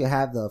out. You can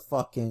have the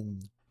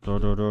fucking do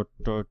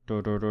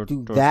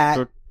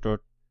that.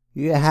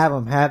 You can have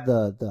him have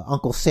the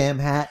Uncle Sam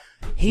hat.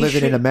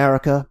 Living in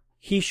America.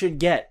 He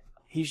should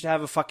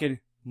have a fucking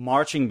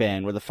marching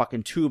band with a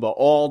fucking tuba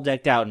all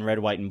decked out in red,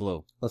 white, and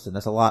blue. Listen,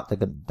 that's a lot.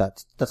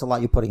 That's a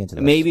lot you're putting into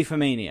this. Maybe for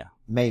Mania.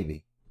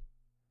 Maybe.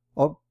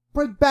 Or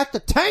bring back the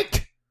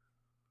Tank.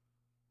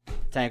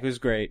 Tank was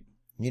great.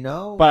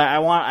 But I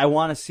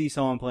want to see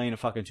someone playing a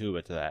fucking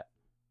tuba to that.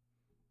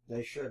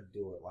 They should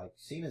do it. Like,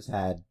 Cena's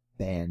had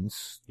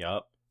bands.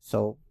 Yup.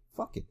 So,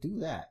 fuck it. Do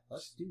that.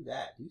 Let's do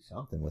that. Do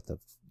something with the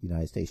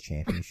United States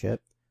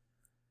Championship.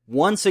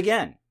 Once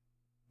again,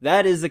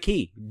 that is the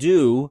key.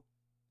 Do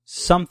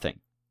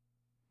something.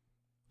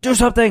 Do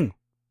something!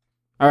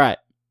 Alright.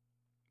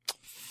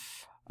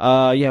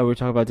 We were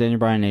talking about Daniel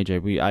Bryan and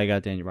AJ. I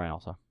got Daniel Bryan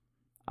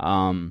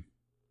also.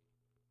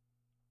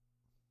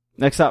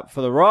 Next up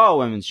for the Raw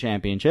Women's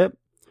Championship.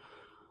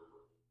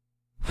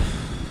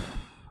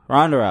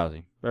 Ronda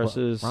Rousey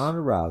versus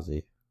Ronda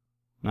Rousey.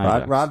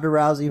 Ronda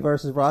Rousey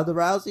versus Ronda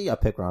Rousey? I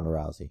pick Ronda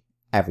Rousey.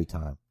 Every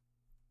time.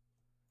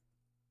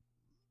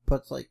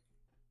 But it's like...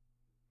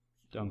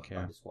 Don't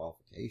care.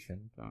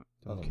 Disqualification.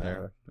 Don't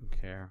care.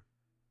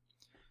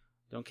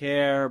 Don't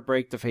care.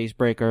 Break the face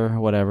breaker.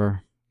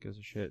 Whatever. Gives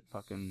a shit.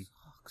 Fucking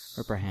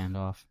rip her hand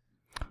off.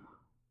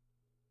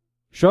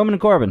 Strowman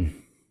and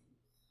Corbin.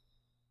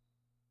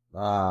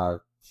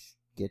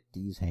 Get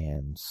these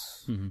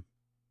hands. Mm-hmm.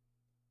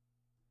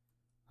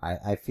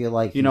 I feel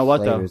like you know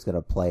what though is going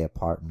to play a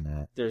part in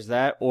that. There's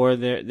that, or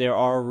there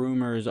are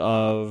rumors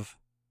of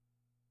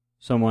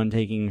someone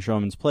taking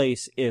Strowman's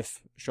place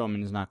if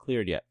Strowman is not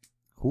cleared yet.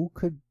 Who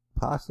could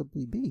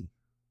possibly be?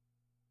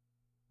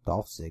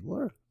 Dolph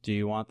Ziggler? Do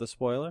you want the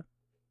spoiler?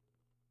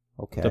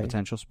 Okay. The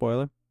potential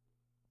spoiler?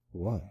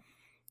 What?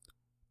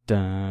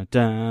 Dun,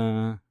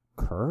 dun,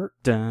 Kurt?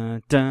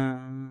 dun,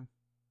 dun.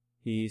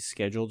 He's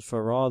scheduled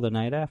for Raw the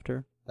night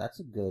after. That's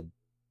a good...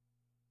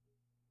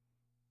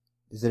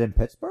 Is it in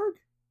Pittsburgh?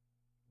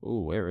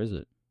 Ooh, where is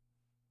it?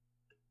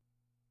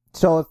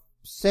 So if,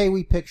 say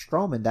we pick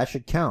Strowman, that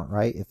should count,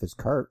 right? If it's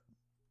Kurt.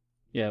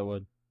 Yeah, it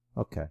would.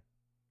 Okay.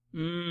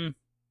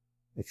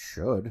 It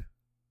should.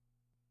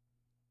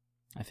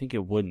 I think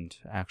it wouldn't,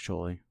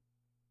 actually.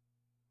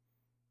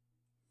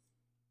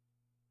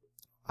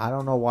 I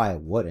don't know why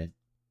it wouldn't.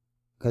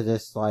 Because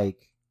it's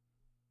like,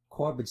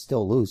 Corbin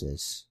still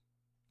loses.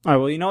 All right,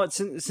 well, you know what?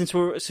 Since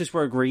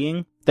we're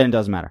agreeing, then it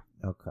doesn't matter.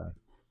 Okay.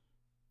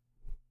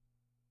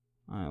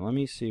 All right, let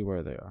me see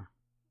where they are.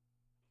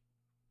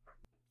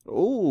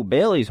 Ooh,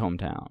 Bailey's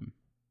hometown.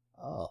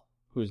 Oh.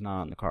 Who's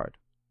not on the card?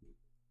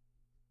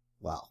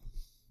 Well,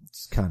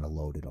 it's kind of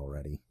loaded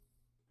already.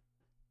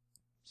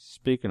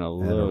 Speaking of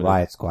And the loaded.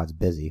 Riot Squad's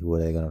busy. Who are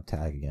they going to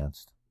tag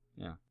against?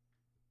 Yeah.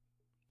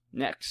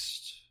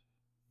 Next.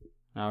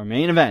 Our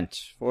main event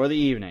for the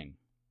evening.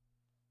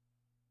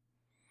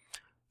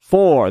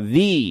 For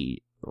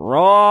the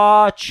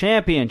Raw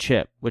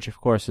Championship, which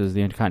of course is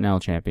the Intercontinental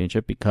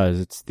Championship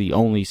because it's the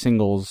only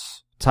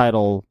singles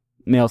title,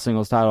 male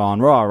singles title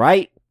on Raw,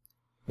 right?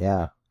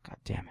 Yeah. God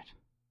damn it.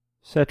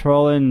 Seth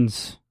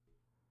Rollins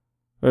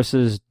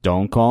versus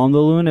Don't Call Him the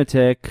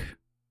Lunatic,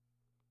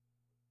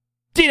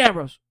 Dean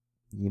Ambrose.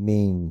 You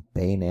mean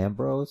Bane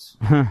Ambrose?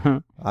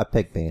 I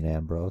picked Bane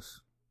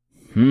Ambrose.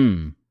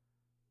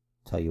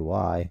 Tell you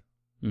why.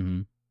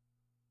 Mm-hmm.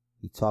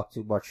 You talk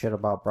too much shit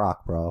about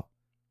Brock, bro.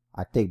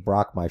 I think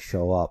Brock might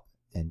show up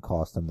and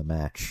cost him the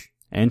match.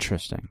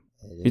 Interesting.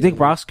 You think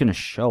Brock's going to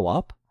show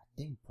up? I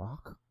think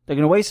Brock? They're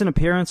going to waste an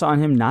appearance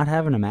on him not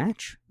having a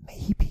match?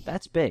 Maybe.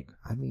 That's big.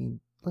 I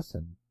mean,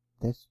 listen,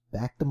 let's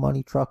back the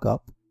money truck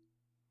up.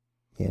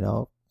 You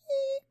know?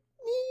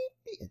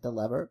 Hit the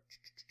lever.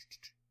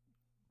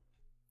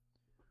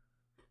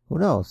 Who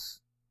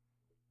knows?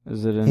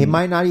 Is it? He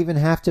might not even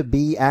have to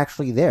be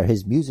actually there.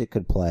 His music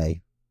could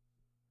play.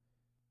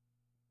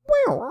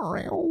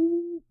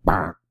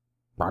 And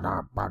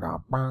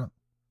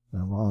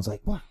Ron's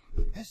like, what?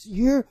 Is he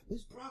here?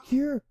 Is Brock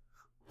here?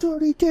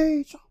 30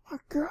 days. Oh my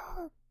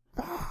God.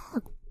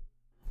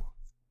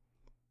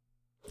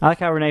 I like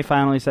how Renee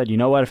finally said, you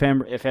know what?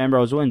 If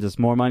Ambrose wins, it's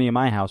more money in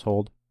my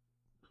household.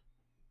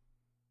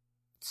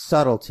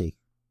 Subtlety.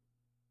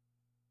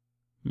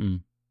 Hmm.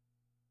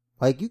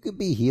 Like, you could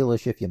be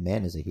heelish if your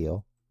man is a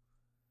heel.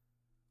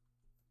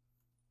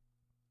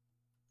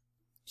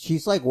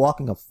 She's like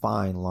walking a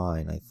fine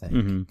line, I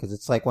think. Because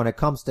it's like when it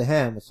comes to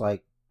him, it's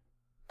like,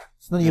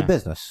 it's none of your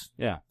business.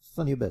 Yeah. It's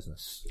none of your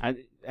business.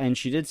 And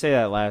she did say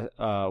that last,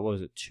 what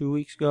was it, 2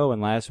 weeks ago?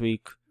 And last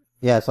week.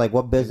 Yeah, it's like,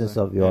 what business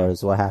of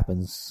yours? What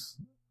happens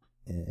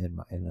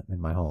in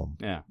my home?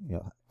 Yeah. You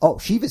know, oh,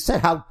 she even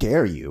said, how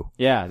dare you?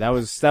 Yeah, that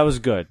was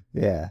good.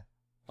 Yeah.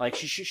 Like,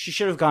 she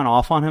should have gone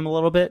off on him a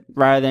little bit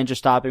rather than just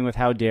stopping with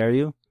how dare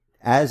you.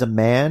 As a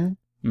man,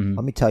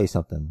 let me tell you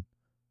something.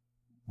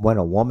 When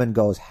a woman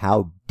goes,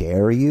 how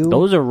dare you?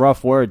 Those are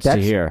rough words that's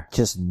to hear.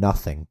 Just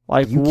nothing.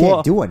 Like, you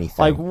can't do anything.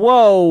 Like,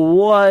 whoa,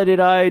 what did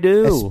I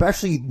do?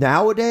 Especially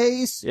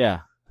nowadays.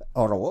 Yeah.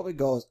 Or a woman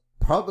goes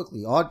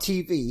publicly on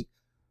TV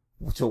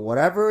to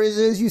whatever it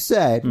is you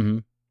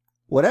said.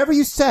 Whatever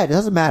you said, it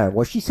doesn't matter.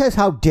 When she says,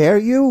 how dare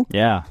you?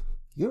 Yeah.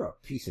 You're a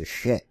piece of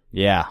shit.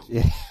 Yeah.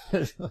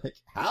 Like,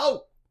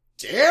 how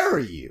dare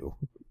you?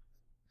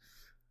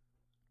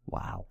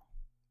 Wow.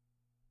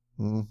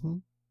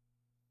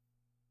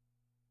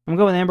 I'm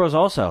going with Ambrose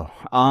also.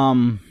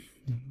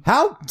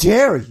 How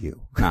dare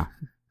you? Nah.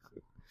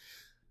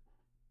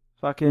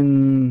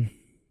 Fucking,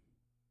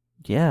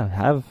 yeah,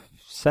 have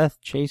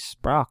Seth chase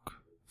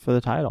Brock for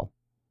the title.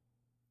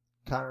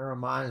 Kind of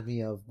reminds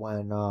me of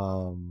when,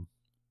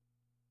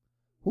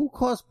 who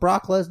cost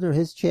Brock Lesnar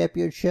his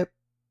championship?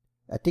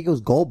 I think it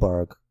was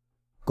Goldberg.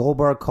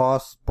 Goldberg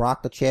cost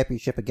Brock the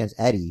championship against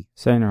Eddie.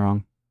 Saying it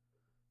wrong.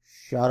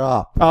 Shut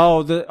up.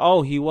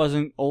 He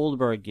wasn't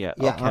Goldberg yet.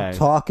 Yeah, okay. I'm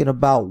talking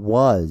about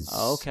was.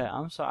 Okay,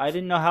 I'm sorry. I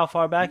didn't know how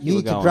far back you were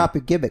need going. to drop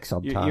your gimmick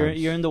sometimes.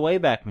 You're in the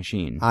Wayback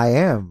Machine. I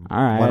am.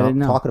 All right, when I I'm didn't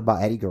know. talking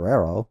about Eddie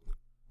Guerrero.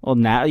 Well,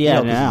 now, yeah,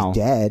 'cause now. he's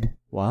dead.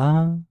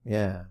 What?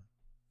 Yeah.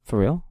 For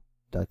real?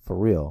 Like, for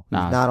real.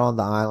 Nah. He's not on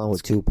the island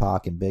with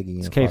Tupac and Biggie.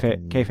 It's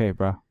and kayfabe,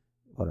 bro.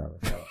 Whatever.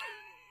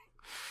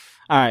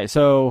 All right,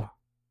 so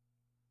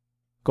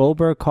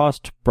Goldberg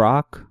cost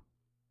Brock.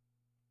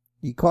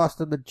 He cost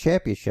him the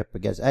championship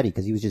against Eddie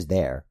because he was just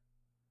there.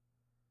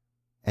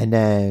 And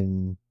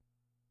then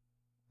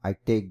I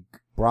think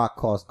Brock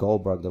cost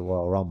Goldberg the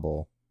Royal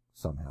Rumble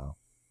somehow.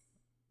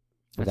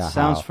 That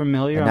sounds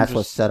familiar. And that's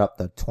what set up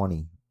the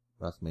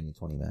WrestleMania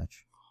 20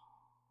 match.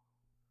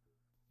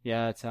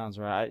 Yeah, that sounds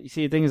right. You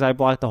see, the thing is, I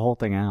blocked the whole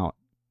thing out.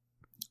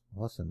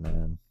 Listen,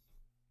 man.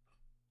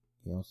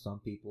 You know, some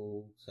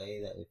people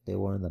say that if they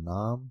were in the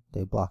nom,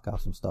 they block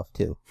out some stuff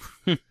too.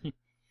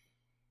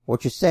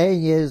 What you're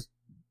saying is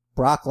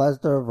Brock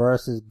Lesnar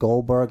versus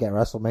Goldberg at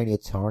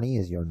WrestleMania 20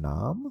 is your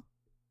nom?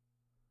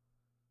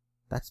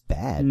 That's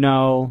bad.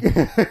 No.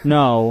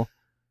 No.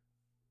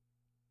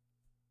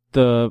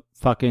 The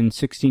fucking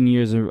 16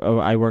 years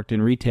I worked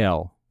in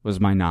retail was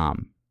my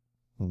nom.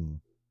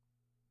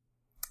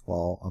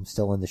 Well, I'm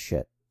still in the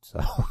shit, so.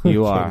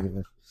 You are.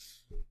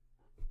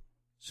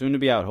 Soon to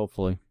be out,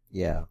 hopefully.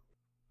 Yeah.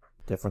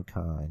 Different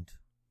kind.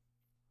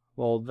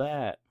 Well,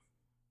 that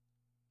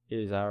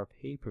is our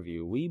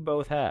pay-per-view. We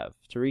both have.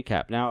 To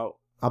recap. Now,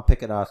 I'm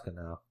picking Asuka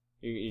now.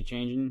 You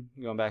changing?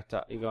 You going back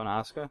to, you going to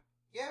Asuka?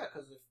 Yeah,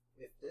 because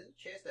if there's a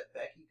chance that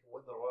Becky can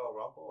win the Royal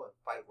Rumble and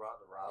fight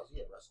Ronda Rousey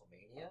at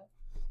WrestleMania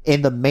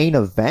in the main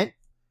event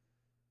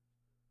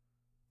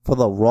for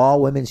the Raw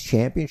Women's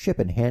Championship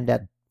and hand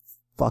that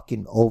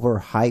fucking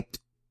overhyped,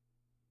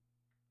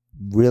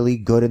 really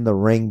good in the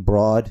ring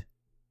broad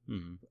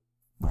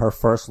her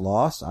first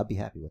loss, I'd be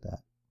happy with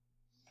that.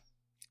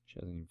 She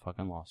hasn't even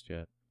fucking lost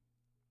yet.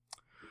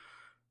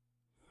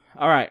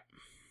 All right.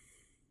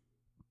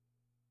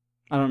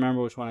 I don't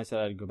remember which one I said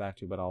I'd go back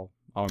to, but I'll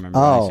remember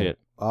when I see it.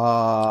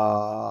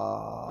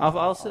 I'll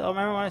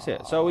remember when I see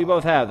it. So we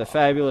both have the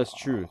Fabulous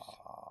Truth.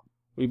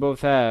 We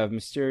both have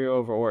Mysterio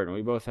over Orton.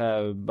 We both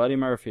have Buddy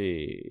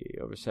Murphy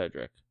over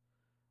Cedric.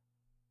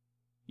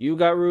 You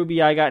got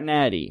Ruby, I got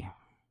Natty.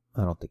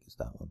 I don't think it's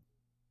that one.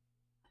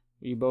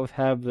 We both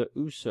have the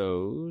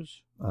Usos.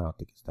 I don't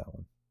think it's that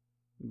one.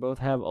 We both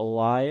have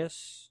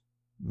Elias.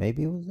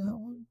 Maybe it was that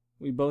one?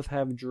 We both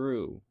have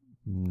Drew.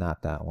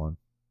 Not that one.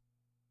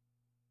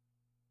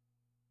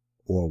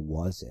 Or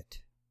was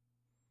it?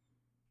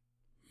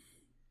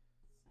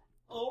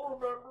 I'll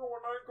remember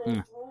when I go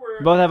through it.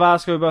 We both have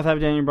Oscar. We both have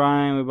Daniel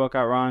Bryan. We both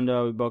got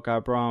Ronda. We both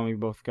got Braun. We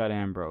both got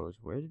Ambrose.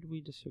 Where did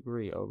we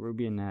disagree? Oh,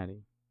 Ruby and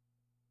Natty.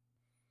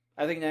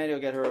 I think Natty will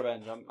get her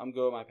revenge. I'm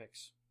good with my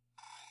picks.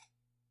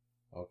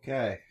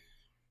 Okay.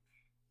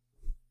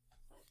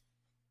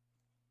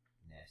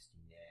 Nasty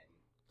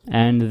Natty.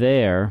 And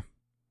there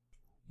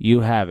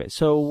you have it.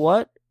 So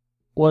what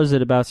was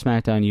it about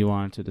SmackDown you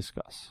wanted to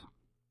discuss?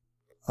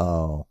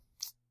 Oh,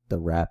 the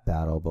rap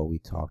battle, but we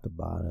talked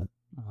about it.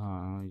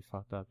 Oh, you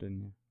fucked up, didn't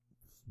you?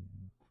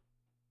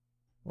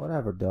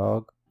 Whatever,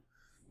 dog.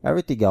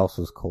 Everything else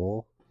was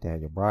cool.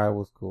 Daniel Bryan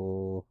was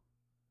cool.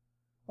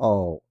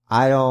 Oh,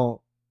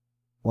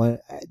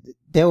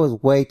 there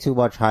was way too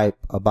much hype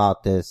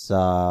about this,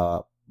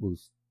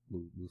 Mustafa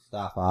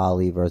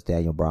Ali versus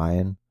Daniel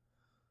Bryan.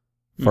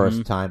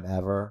 First time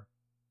ever.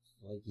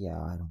 Like,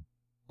 yeah,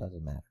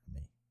 doesn't matter to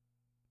me.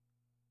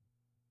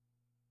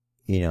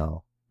 You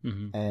know?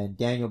 And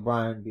Daniel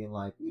Bryan being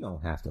like, we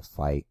don't have to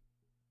fight.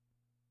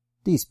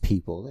 These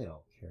people, they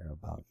don't care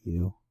about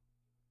you.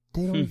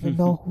 They don't even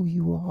know who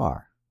you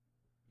are.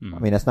 I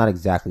mean, that's not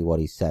exactly what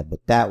he said,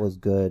 but that was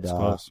good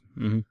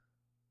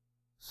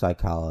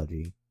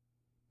psychology.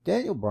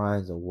 Daniel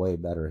Bryan's a way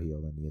better heel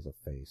than he is a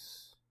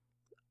face.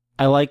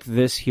 I like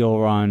this heel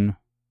run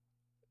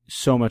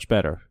so much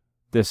better.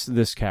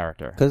 This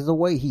character. Because the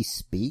way he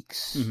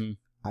speaks,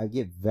 I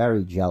get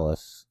very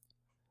jealous.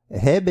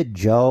 Him and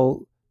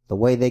Joe, the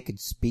way they could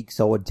speak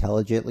so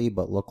intelligently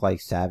but look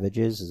like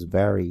savages is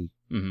very,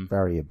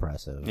 very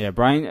impressive. Yeah,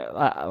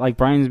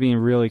 Bryan's being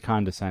really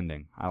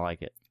condescending. I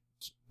like it.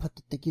 But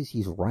the thing is,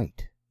 he's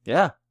right.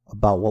 Yeah.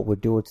 About what we're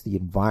doing to the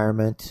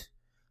environment,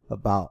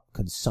 about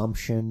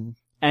consumption.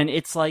 And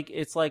it's like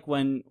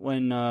when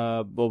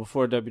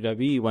before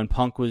WWE, when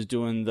Punk was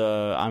doing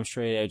the "I'm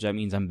straight edge, that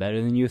means I'm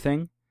better than you"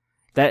 thing.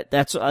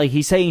 That's like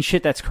he's saying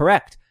shit that's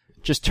correct,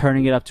 just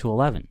turning it up to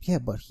 11. Yeah,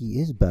 but he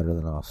is better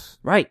than us.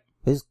 Right.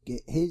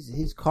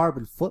 His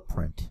carbon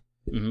footprint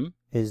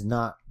is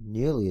not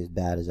nearly as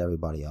bad as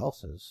everybody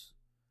else's.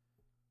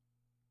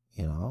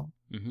 You know,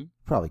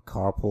 probably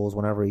carpools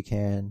whenever he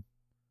can.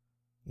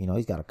 You know,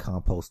 he's got a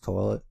compost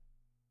toilet.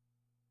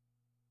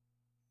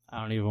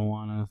 I don't even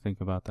want to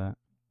think about that.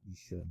 You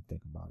shouldn't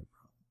think about it,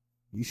 bro.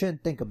 You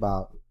shouldn't think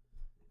about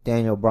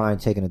Daniel Bryan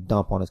taking a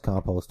dump on his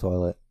compost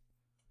toilet,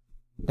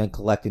 then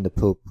collecting the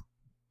poop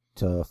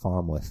to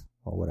farm with,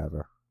 or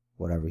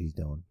whatever he's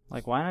doing.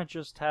 Like, why not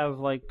just have,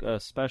 like, a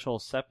special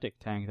septic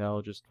tank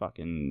that'll just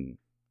fucking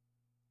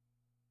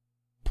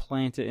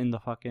plant it in the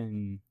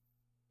fucking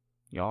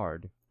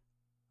yard?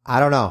 I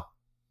don't know.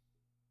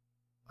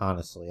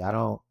 Honestly, I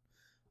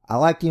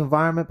like the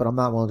environment, but I'm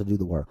not willing to do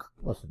the work.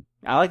 Listen.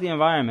 I like the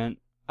environment,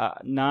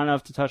 not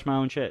enough to touch my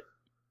own shit.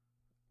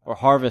 Or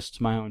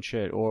harvest my own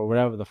shit, or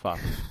whatever the fuck.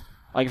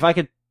 Like, if I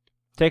could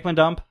take my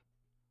dump,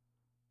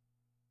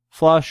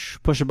 flush,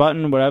 push a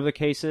button, whatever the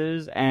case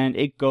is, and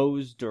it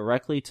goes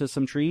directly to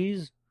some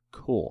trees,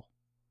 cool.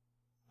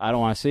 I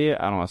don't want to see it,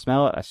 I don't want to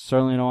smell it, I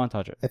certainly don't want to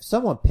touch it. If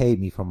someone paid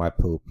me for my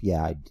poop,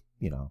 yeah,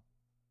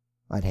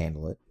 I'd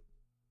handle it.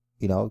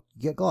 You know,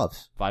 you get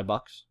gloves.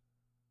 $5?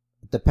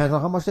 It depends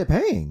on how much they're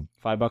paying.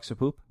 $5 a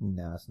poop?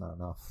 No, it's not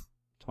enough.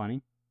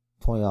 20?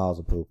 $20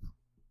 a poop.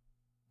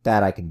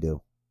 That I can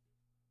do.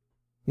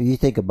 If you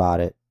think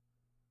about it,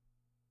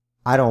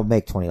 I don't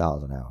make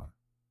 $20 an hour.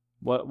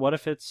 What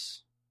if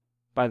it's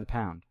by the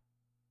pound?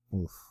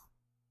 Oof.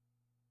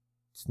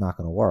 It's not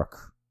going to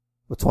work.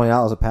 With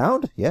 $20 a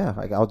pound? Yeah,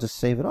 I'll just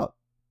save it up.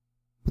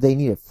 But they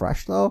need it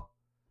fresh, though?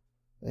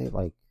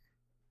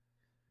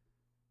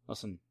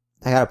 Listen.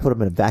 I got to put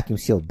them in a vacuum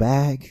sealed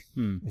bag?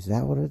 Is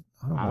that what it...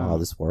 I don't know how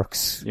this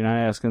works. You're not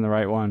asking the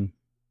right one.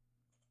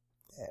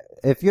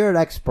 If you're an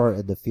expert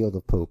in the field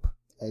of poop,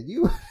 and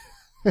you...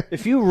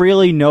 if you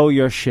really know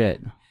your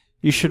shit,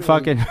 you should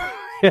fucking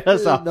hit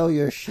us up. Know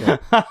your shit.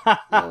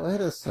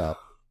 Hit us up.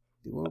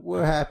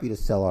 We're happy to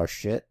sell our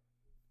shit.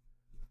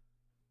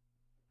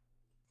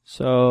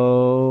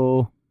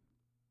 So...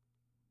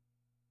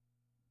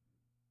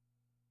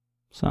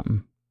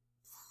 something.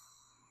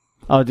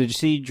 Oh, did you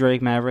see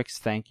Drake Maverick's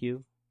thank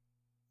you?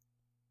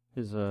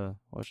 His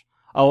what?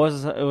 Oh,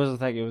 it was a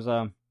thank you. It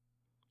was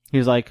he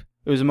was like,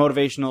 it was a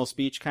motivational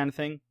speech kind of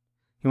thing.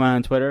 He went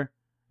on Twitter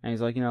and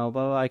he's like, you know,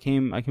 blah, blah, I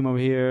came over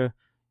here,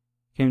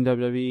 came to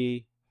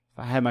WWE.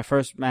 I had my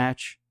first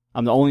match.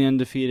 I'm the only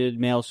undefeated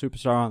male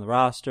superstar on the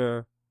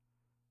roster.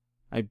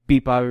 I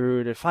beat Bobby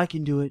Roode. If I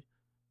can do it,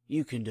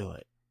 you can do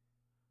it.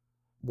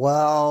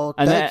 Well,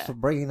 thanks for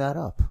bringing that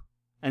up.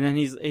 And then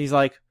he's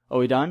like, "Oh,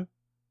 we done?"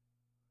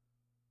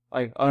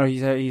 Like, oh, he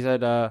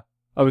said, "Are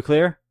we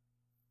clear?"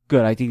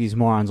 Good. I think these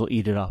morons will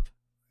eat it up.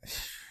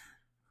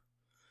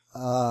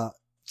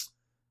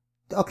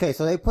 Okay,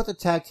 so they put the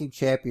tag team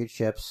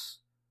championships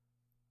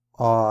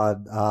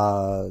on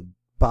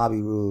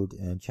Bobby Roode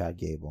and Chad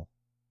Gable.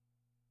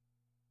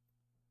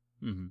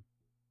 Mm-hmm.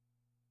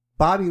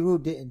 Bobby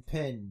Roode didn't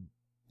pin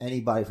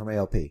anybody from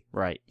AOP.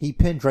 Right. He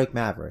pinned Drake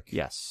Maverick.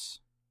 Yes.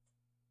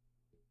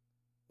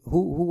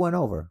 Who went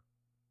over?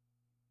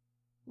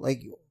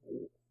 Like,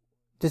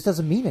 this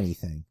doesn't mean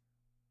anything.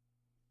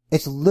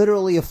 It's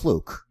literally a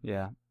fluke.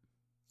 Yeah.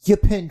 You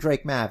pinned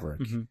Drake Maverick.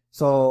 Mm-hmm.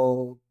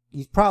 So,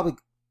 he's probably...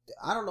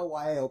 I don't know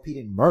why AOP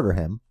didn't murder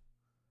him.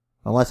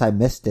 Unless I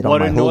missed it on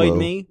my Hulu. What annoyed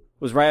me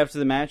was right after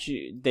the match,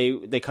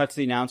 they cut to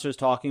the announcers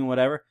talking and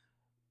whatever.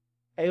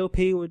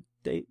 AOP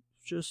they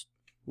just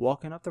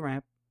walking up the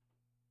ramp.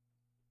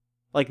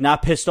 Like,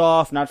 not pissed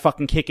off, not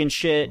fucking kicking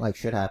shit. Like,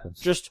 shit happens.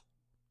 Just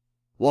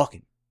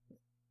walking.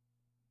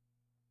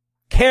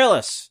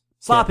 Careless.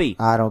 Sloppy.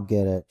 Yeah, I don't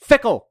get it.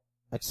 Fickle.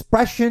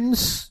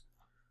 Expressions.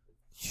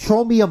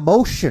 Show me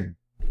emotion.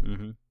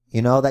 Mm-hmm.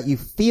 You know, that you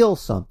feel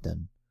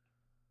something.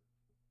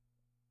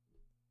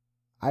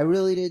 I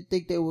really didn't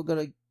think they were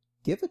going to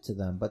give it to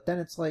them. But then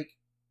it's like,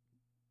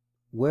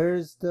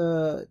 where's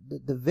the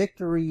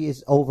victory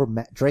is over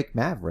Drake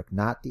Maverick,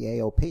 not the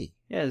AOP.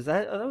 Yeah,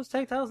 are those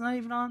tag titles not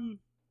even on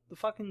the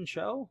fucking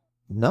show?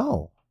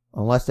 No.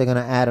 Unless they're going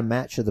to add a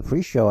match to the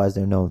pre-show as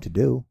they're known to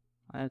do.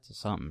 That's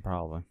something,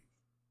 probably.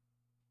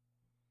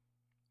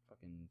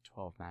 Fucking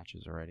 12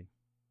 matches already.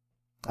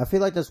 I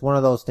feel like that's one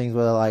of those things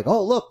where they're like,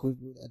 oh, look,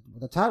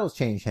 the titles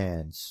change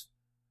hands.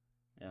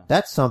 Yeah.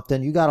 That's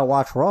something. You got to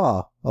watch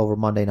Raw over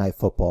Monday Night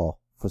Football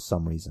for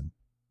some reason.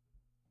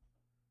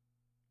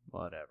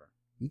 Whatever.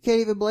 You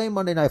can't even blame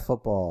Monday Night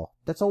Football.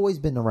 That's always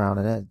been around,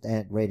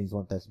 and ratings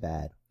weren't that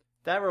bad.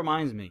 That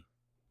reminds me.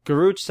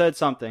 Garooch said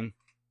something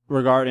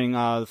regarding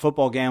the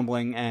football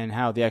gambling and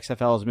how the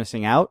XFL is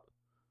missing out.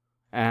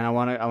 And I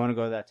want to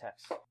go to that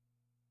text.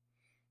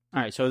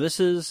 All right, so this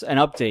is an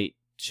update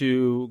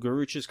to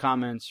Garooch's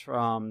comments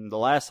from the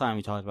last time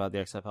we talked about the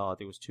XFL. I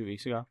think it was 2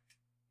 weeks ago.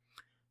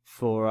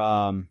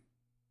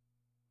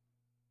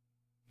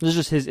 This is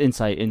just his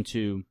insight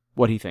into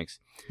what he thinks.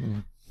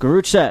 Mm.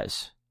 Garooch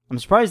says, "I'm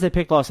surprised they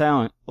picked Los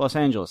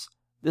Angeles.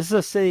 This is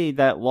a city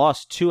that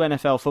lost 2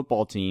 NFL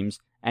football teams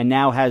and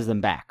now has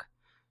them back.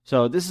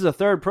 So this is a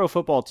third pro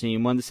football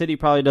team when the city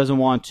probably doesn't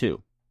want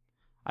to.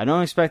 I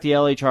don't expect the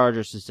LA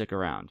Chargers to stick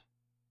around.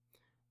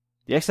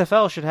 The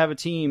XFL should have a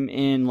team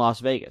in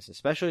Las Vegas,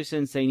 especially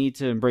since they need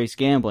to embrace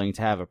gambling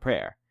to have a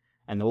prayer.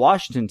 And the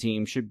Washington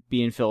team should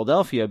be in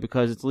Philadelphia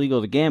because it's legal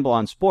to gamble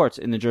on sports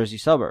in the Jersey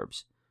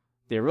suburbs.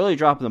 They're really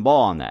dropping the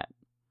ball on that."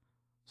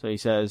 So he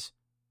says,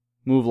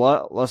 move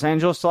Los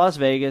Angeles to Las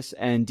Vegas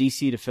and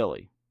DC to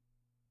Philly.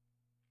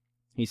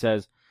 He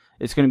says,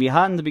 "It's going to be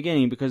hot in the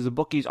beginning because the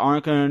bookies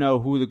aren't going to know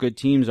who the good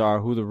teams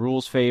are, who the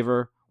rules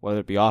favor,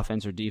 whether it be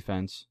offense or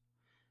defense,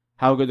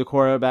 how good the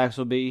quarterbacks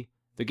will be.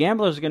 The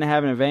gamblers are going to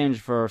have an advantage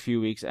for a few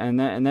weeks, and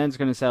then it's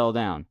going to settle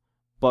down.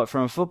 But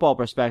from a football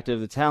perspective,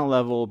 the talent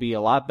level will be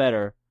a lot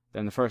better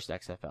than the first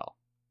XFL.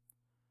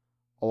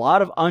 A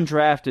lot of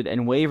undrafted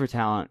and waiver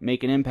talent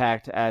make an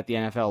impact at the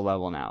NFL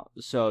level now.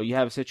 So you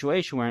have a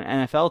situation where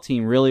an NFL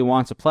team really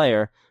wants a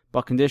player,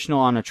 but conditional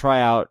on a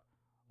tryout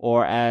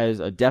or as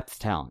a depth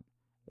talent.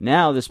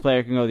 Now this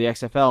player can go to the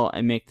XFL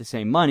and make the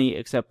same money,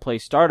 except play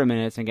starter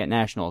minutes and get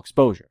national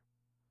exposure.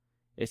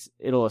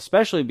 It'll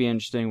especially be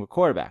interesting with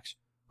quarterbacks.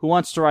 Who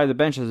wants to ride the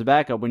bench as a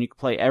backup when you can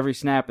play every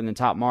snap in the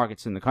top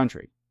markets in the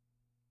country?"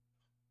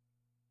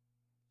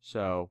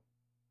 So,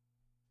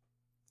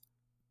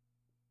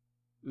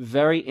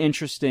 very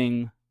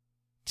interesting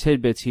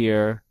tidbits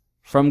here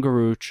from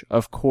Garooch,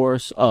 of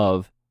course,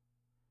 of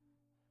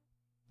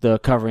the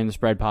Covering the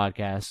Spread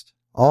podcast.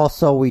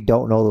 Also, we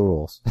don't know the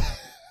rules.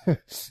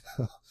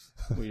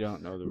 We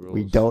don't know the rules.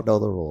 We don't know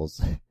the rules.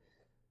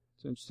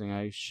 It's interesting.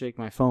 I shake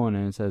my phone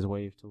and it says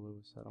wave to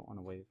Lewis. I don't want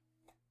to wave.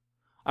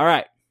 All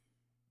right.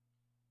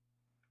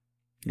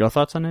 Your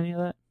thoughts on any of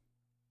that?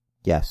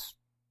 Yes.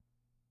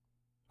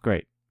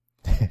 Great.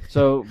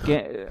 So,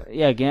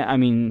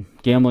 gambling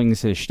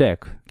is his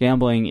shtick.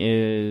 Gambling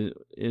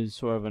is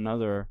sort of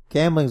another...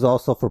 Gambling's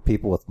also for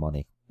people with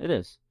money. It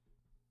is.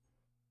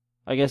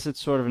 I guess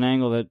it's sort of an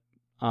angle that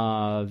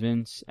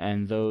Vince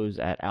and those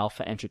at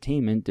Alpha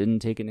Entertainment didn't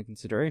take into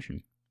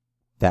consideration.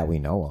 That we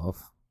know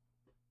of.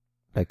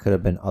 There could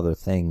have been other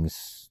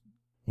things,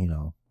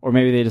 Or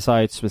maybe they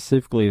decided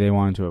specifically they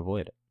wanted to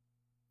avoid it.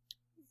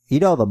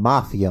 The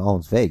mafia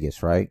owns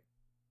Vegas, right?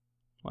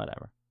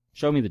 Whatever.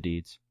 Show me the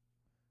deeds.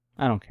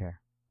 I don't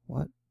care.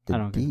 What? I The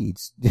don't care.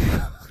 deeds?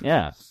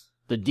 Yeah.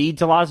 The deed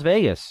to Las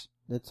Vegas.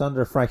 It's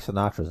under Frank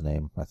Sinatra's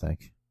name, I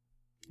think.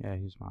 Yeah,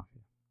 he's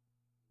mafia.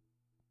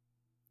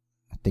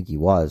 I think he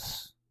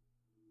was.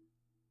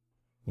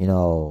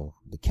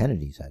 The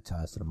Kennedys had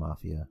ties to the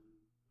mafia.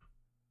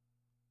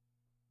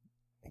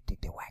 I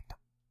think they whacked him.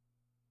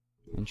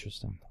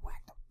 Interesting. They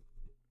whacked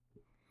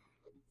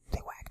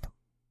him.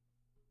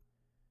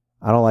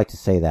 I don't like to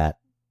say that.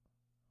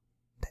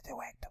 They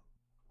whacked him.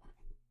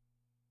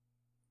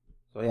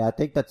 So yeah, I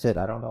think that's it.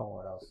 I don't know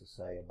what else to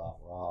say about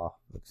Raw,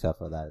 except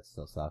for that it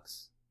still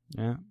sucks.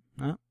 Yeah.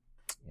 Yeah.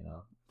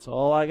 That's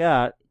all I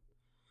got.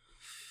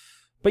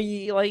 But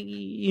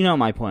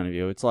my point of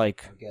view. It's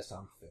like I guess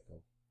I'm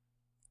fickle.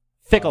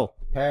 Fickle.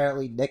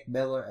 Apparently, Nick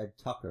Miller and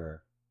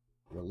Tucker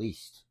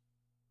released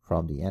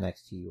from the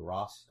NXT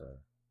roster,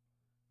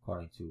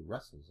 according to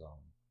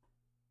WrestleZone.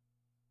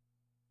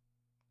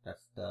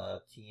 That's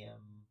the TM.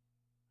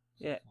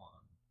 Yeah,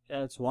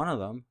 it's one of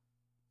them.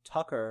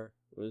 Tucker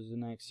was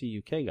an NXT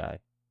UK guy.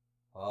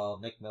 Well,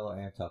 Nick Miller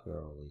and Tucker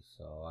are released,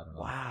 so I don't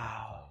know.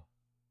 Wow.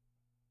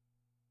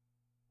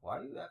 Why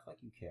do you act like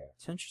you care?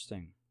 It's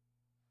interesting.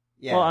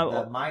 Yeah,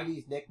 the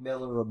Mighty's Nick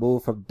Miller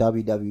removed from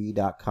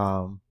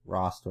WWE.com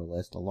roster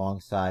list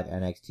alongside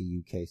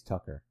NXT UK's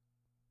Tucker.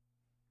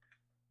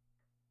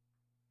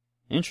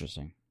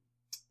 Interesting.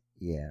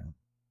 Yeah.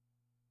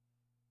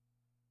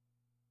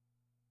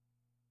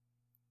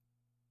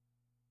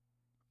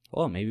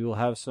 Well, maybe we'll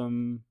have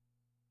some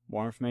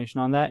more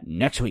information on that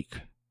next week.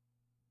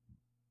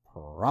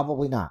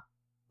 Probably not,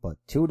 but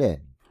tune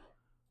in.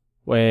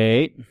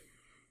 Wait.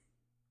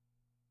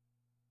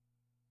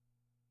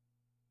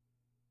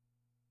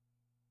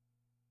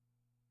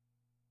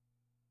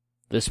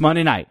 This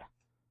Monday night.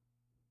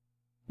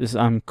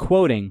 I'm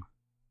quoting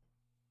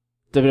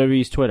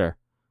WWE's Twitter.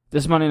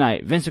 This Monday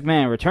night, Vince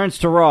McMahon returns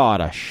to Raw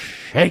to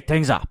shake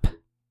things up.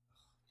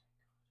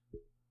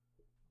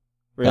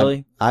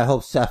 Really? I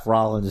hope Seth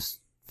Rollins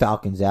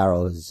Falcon's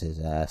Arrow is his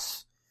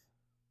ass.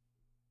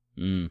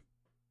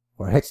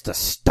 Or hits the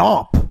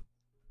stomp.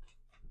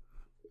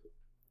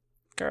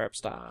 Curb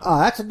stop.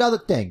 That's another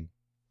thing.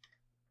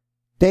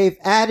 They've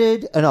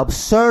added an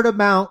absurd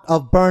amount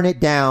of Burn It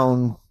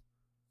Down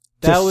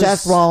to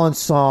Seth Rollins'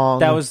 song.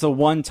 That was the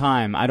one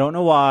time. I don't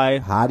know why.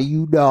 How do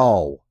you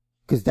know?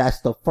 Because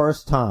that's the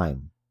first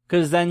time.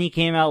 Because then he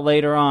came out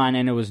later on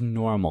and it was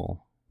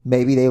normal.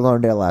 Maybe they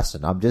learned their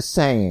lesson. I'm just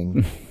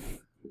saying.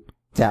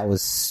 That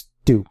was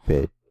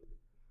stupid.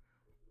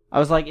 I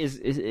was like, is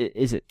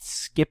it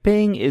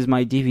skipping? Is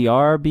my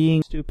DVR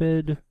being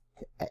stupid?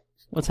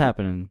 What's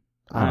happening?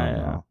 I don't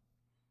know.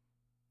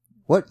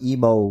 What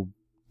emo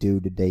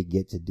dude did they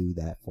get to do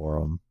that for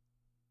him?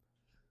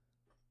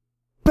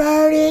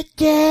 Burn it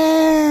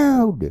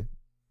down!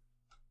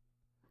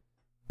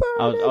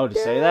 To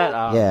say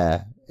that?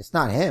 Yeah. It's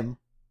not him.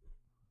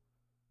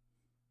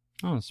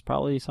 Oh, it's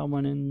probably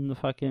someone in the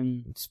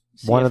fucking It's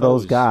CFOs. one of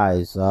those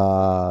guys.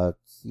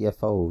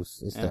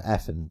 CFOs. It's the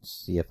effing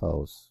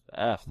CFOs.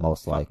 F,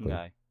 most likely.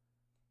 Guy.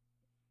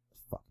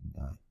 Fucking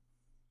guy.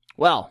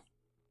 Well,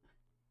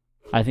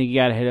 I think you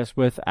gotta hit us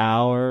with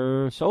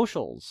our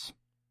socials.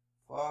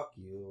 Fuck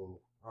you.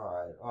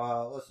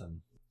 Alright,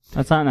 listen.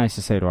 That's not nice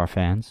to say to our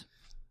fans.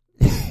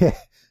 Hey,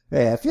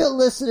 if you're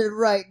listening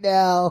right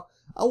now,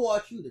 I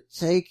want you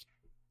to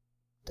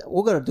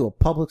we're gonna do a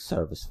public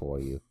service for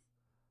you.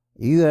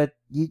 You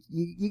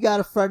got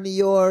a friend of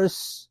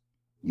yours.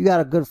 You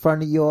got a good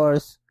friend of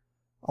yours.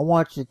 I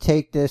want you to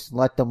take this and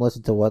let them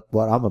listen to what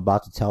I'm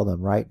about to tell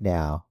them right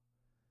now.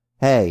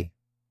 Hey,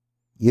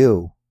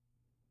 you.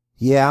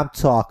 Yeah, I'm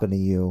talking to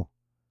you.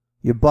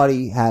 Your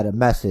buddy had a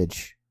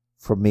message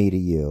from me to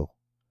you.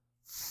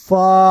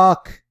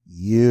 Fuck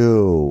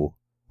you.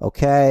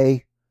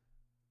 Okay?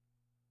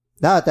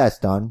 Now that that's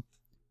done,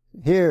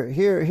 here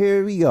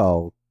we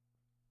go.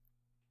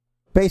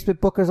 Basement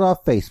Bookers on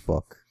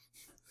Facebook.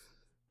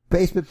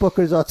 Basement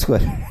Bookers on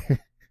Twitter.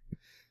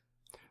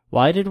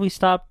 Why did we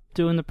stop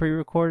doing the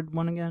pre-recorded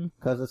one again?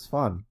 Because it's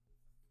fun.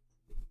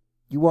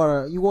 You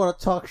wanna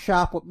talk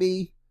shop with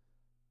me?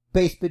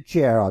 Basement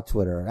Chair on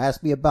Twitter.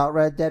 Ask me about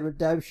Red Dead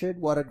Redemption.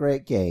 What a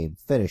great game.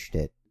 Finished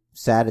it.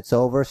 Sad it's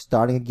over.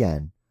 Starting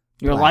again.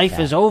 Your Black life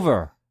Hat. is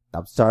over.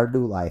 I'm starting a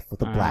new life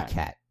with a All black right.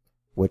 hat.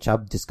 Which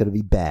I'm just gonna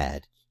be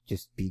bad.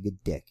 Just being a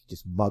dick.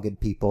 Just mugging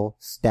people.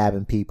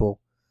 Stabbing people.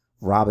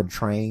 robbing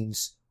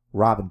trains,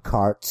 robbing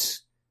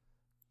carts,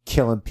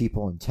 killing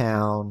people in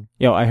town.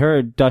 Yo, I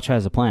heard Dutch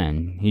has a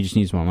plan. He just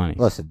needs more money.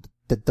 Listen,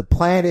 the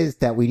plan is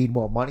that we need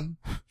more money.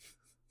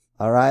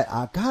 All right,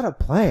 I got a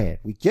plan.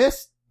 We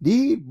just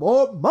need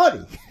more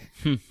money.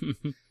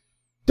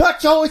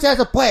 Dutch always has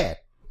a plan.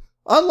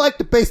 Unlike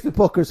the basement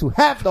bookers who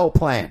have no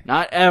plan.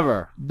 Not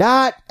ever.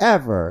 Not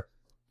ever.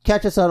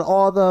 Catch us on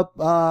all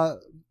the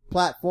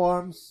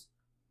platforms.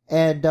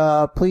 And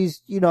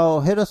please, hit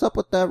us up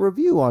with that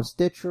review on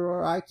Stitcher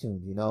or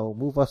iTunes.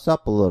 Move us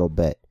up a little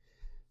bit.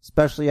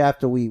 Especially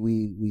after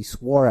we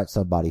swore at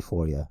somebody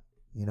for you.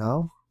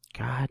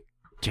 God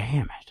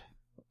damn it.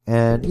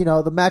 And,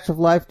 the match of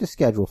life is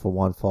scheduled for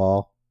one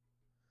fall.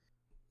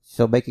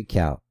 So make it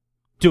count.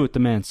 Do what the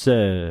man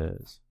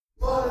says.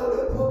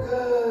 Follow the booker.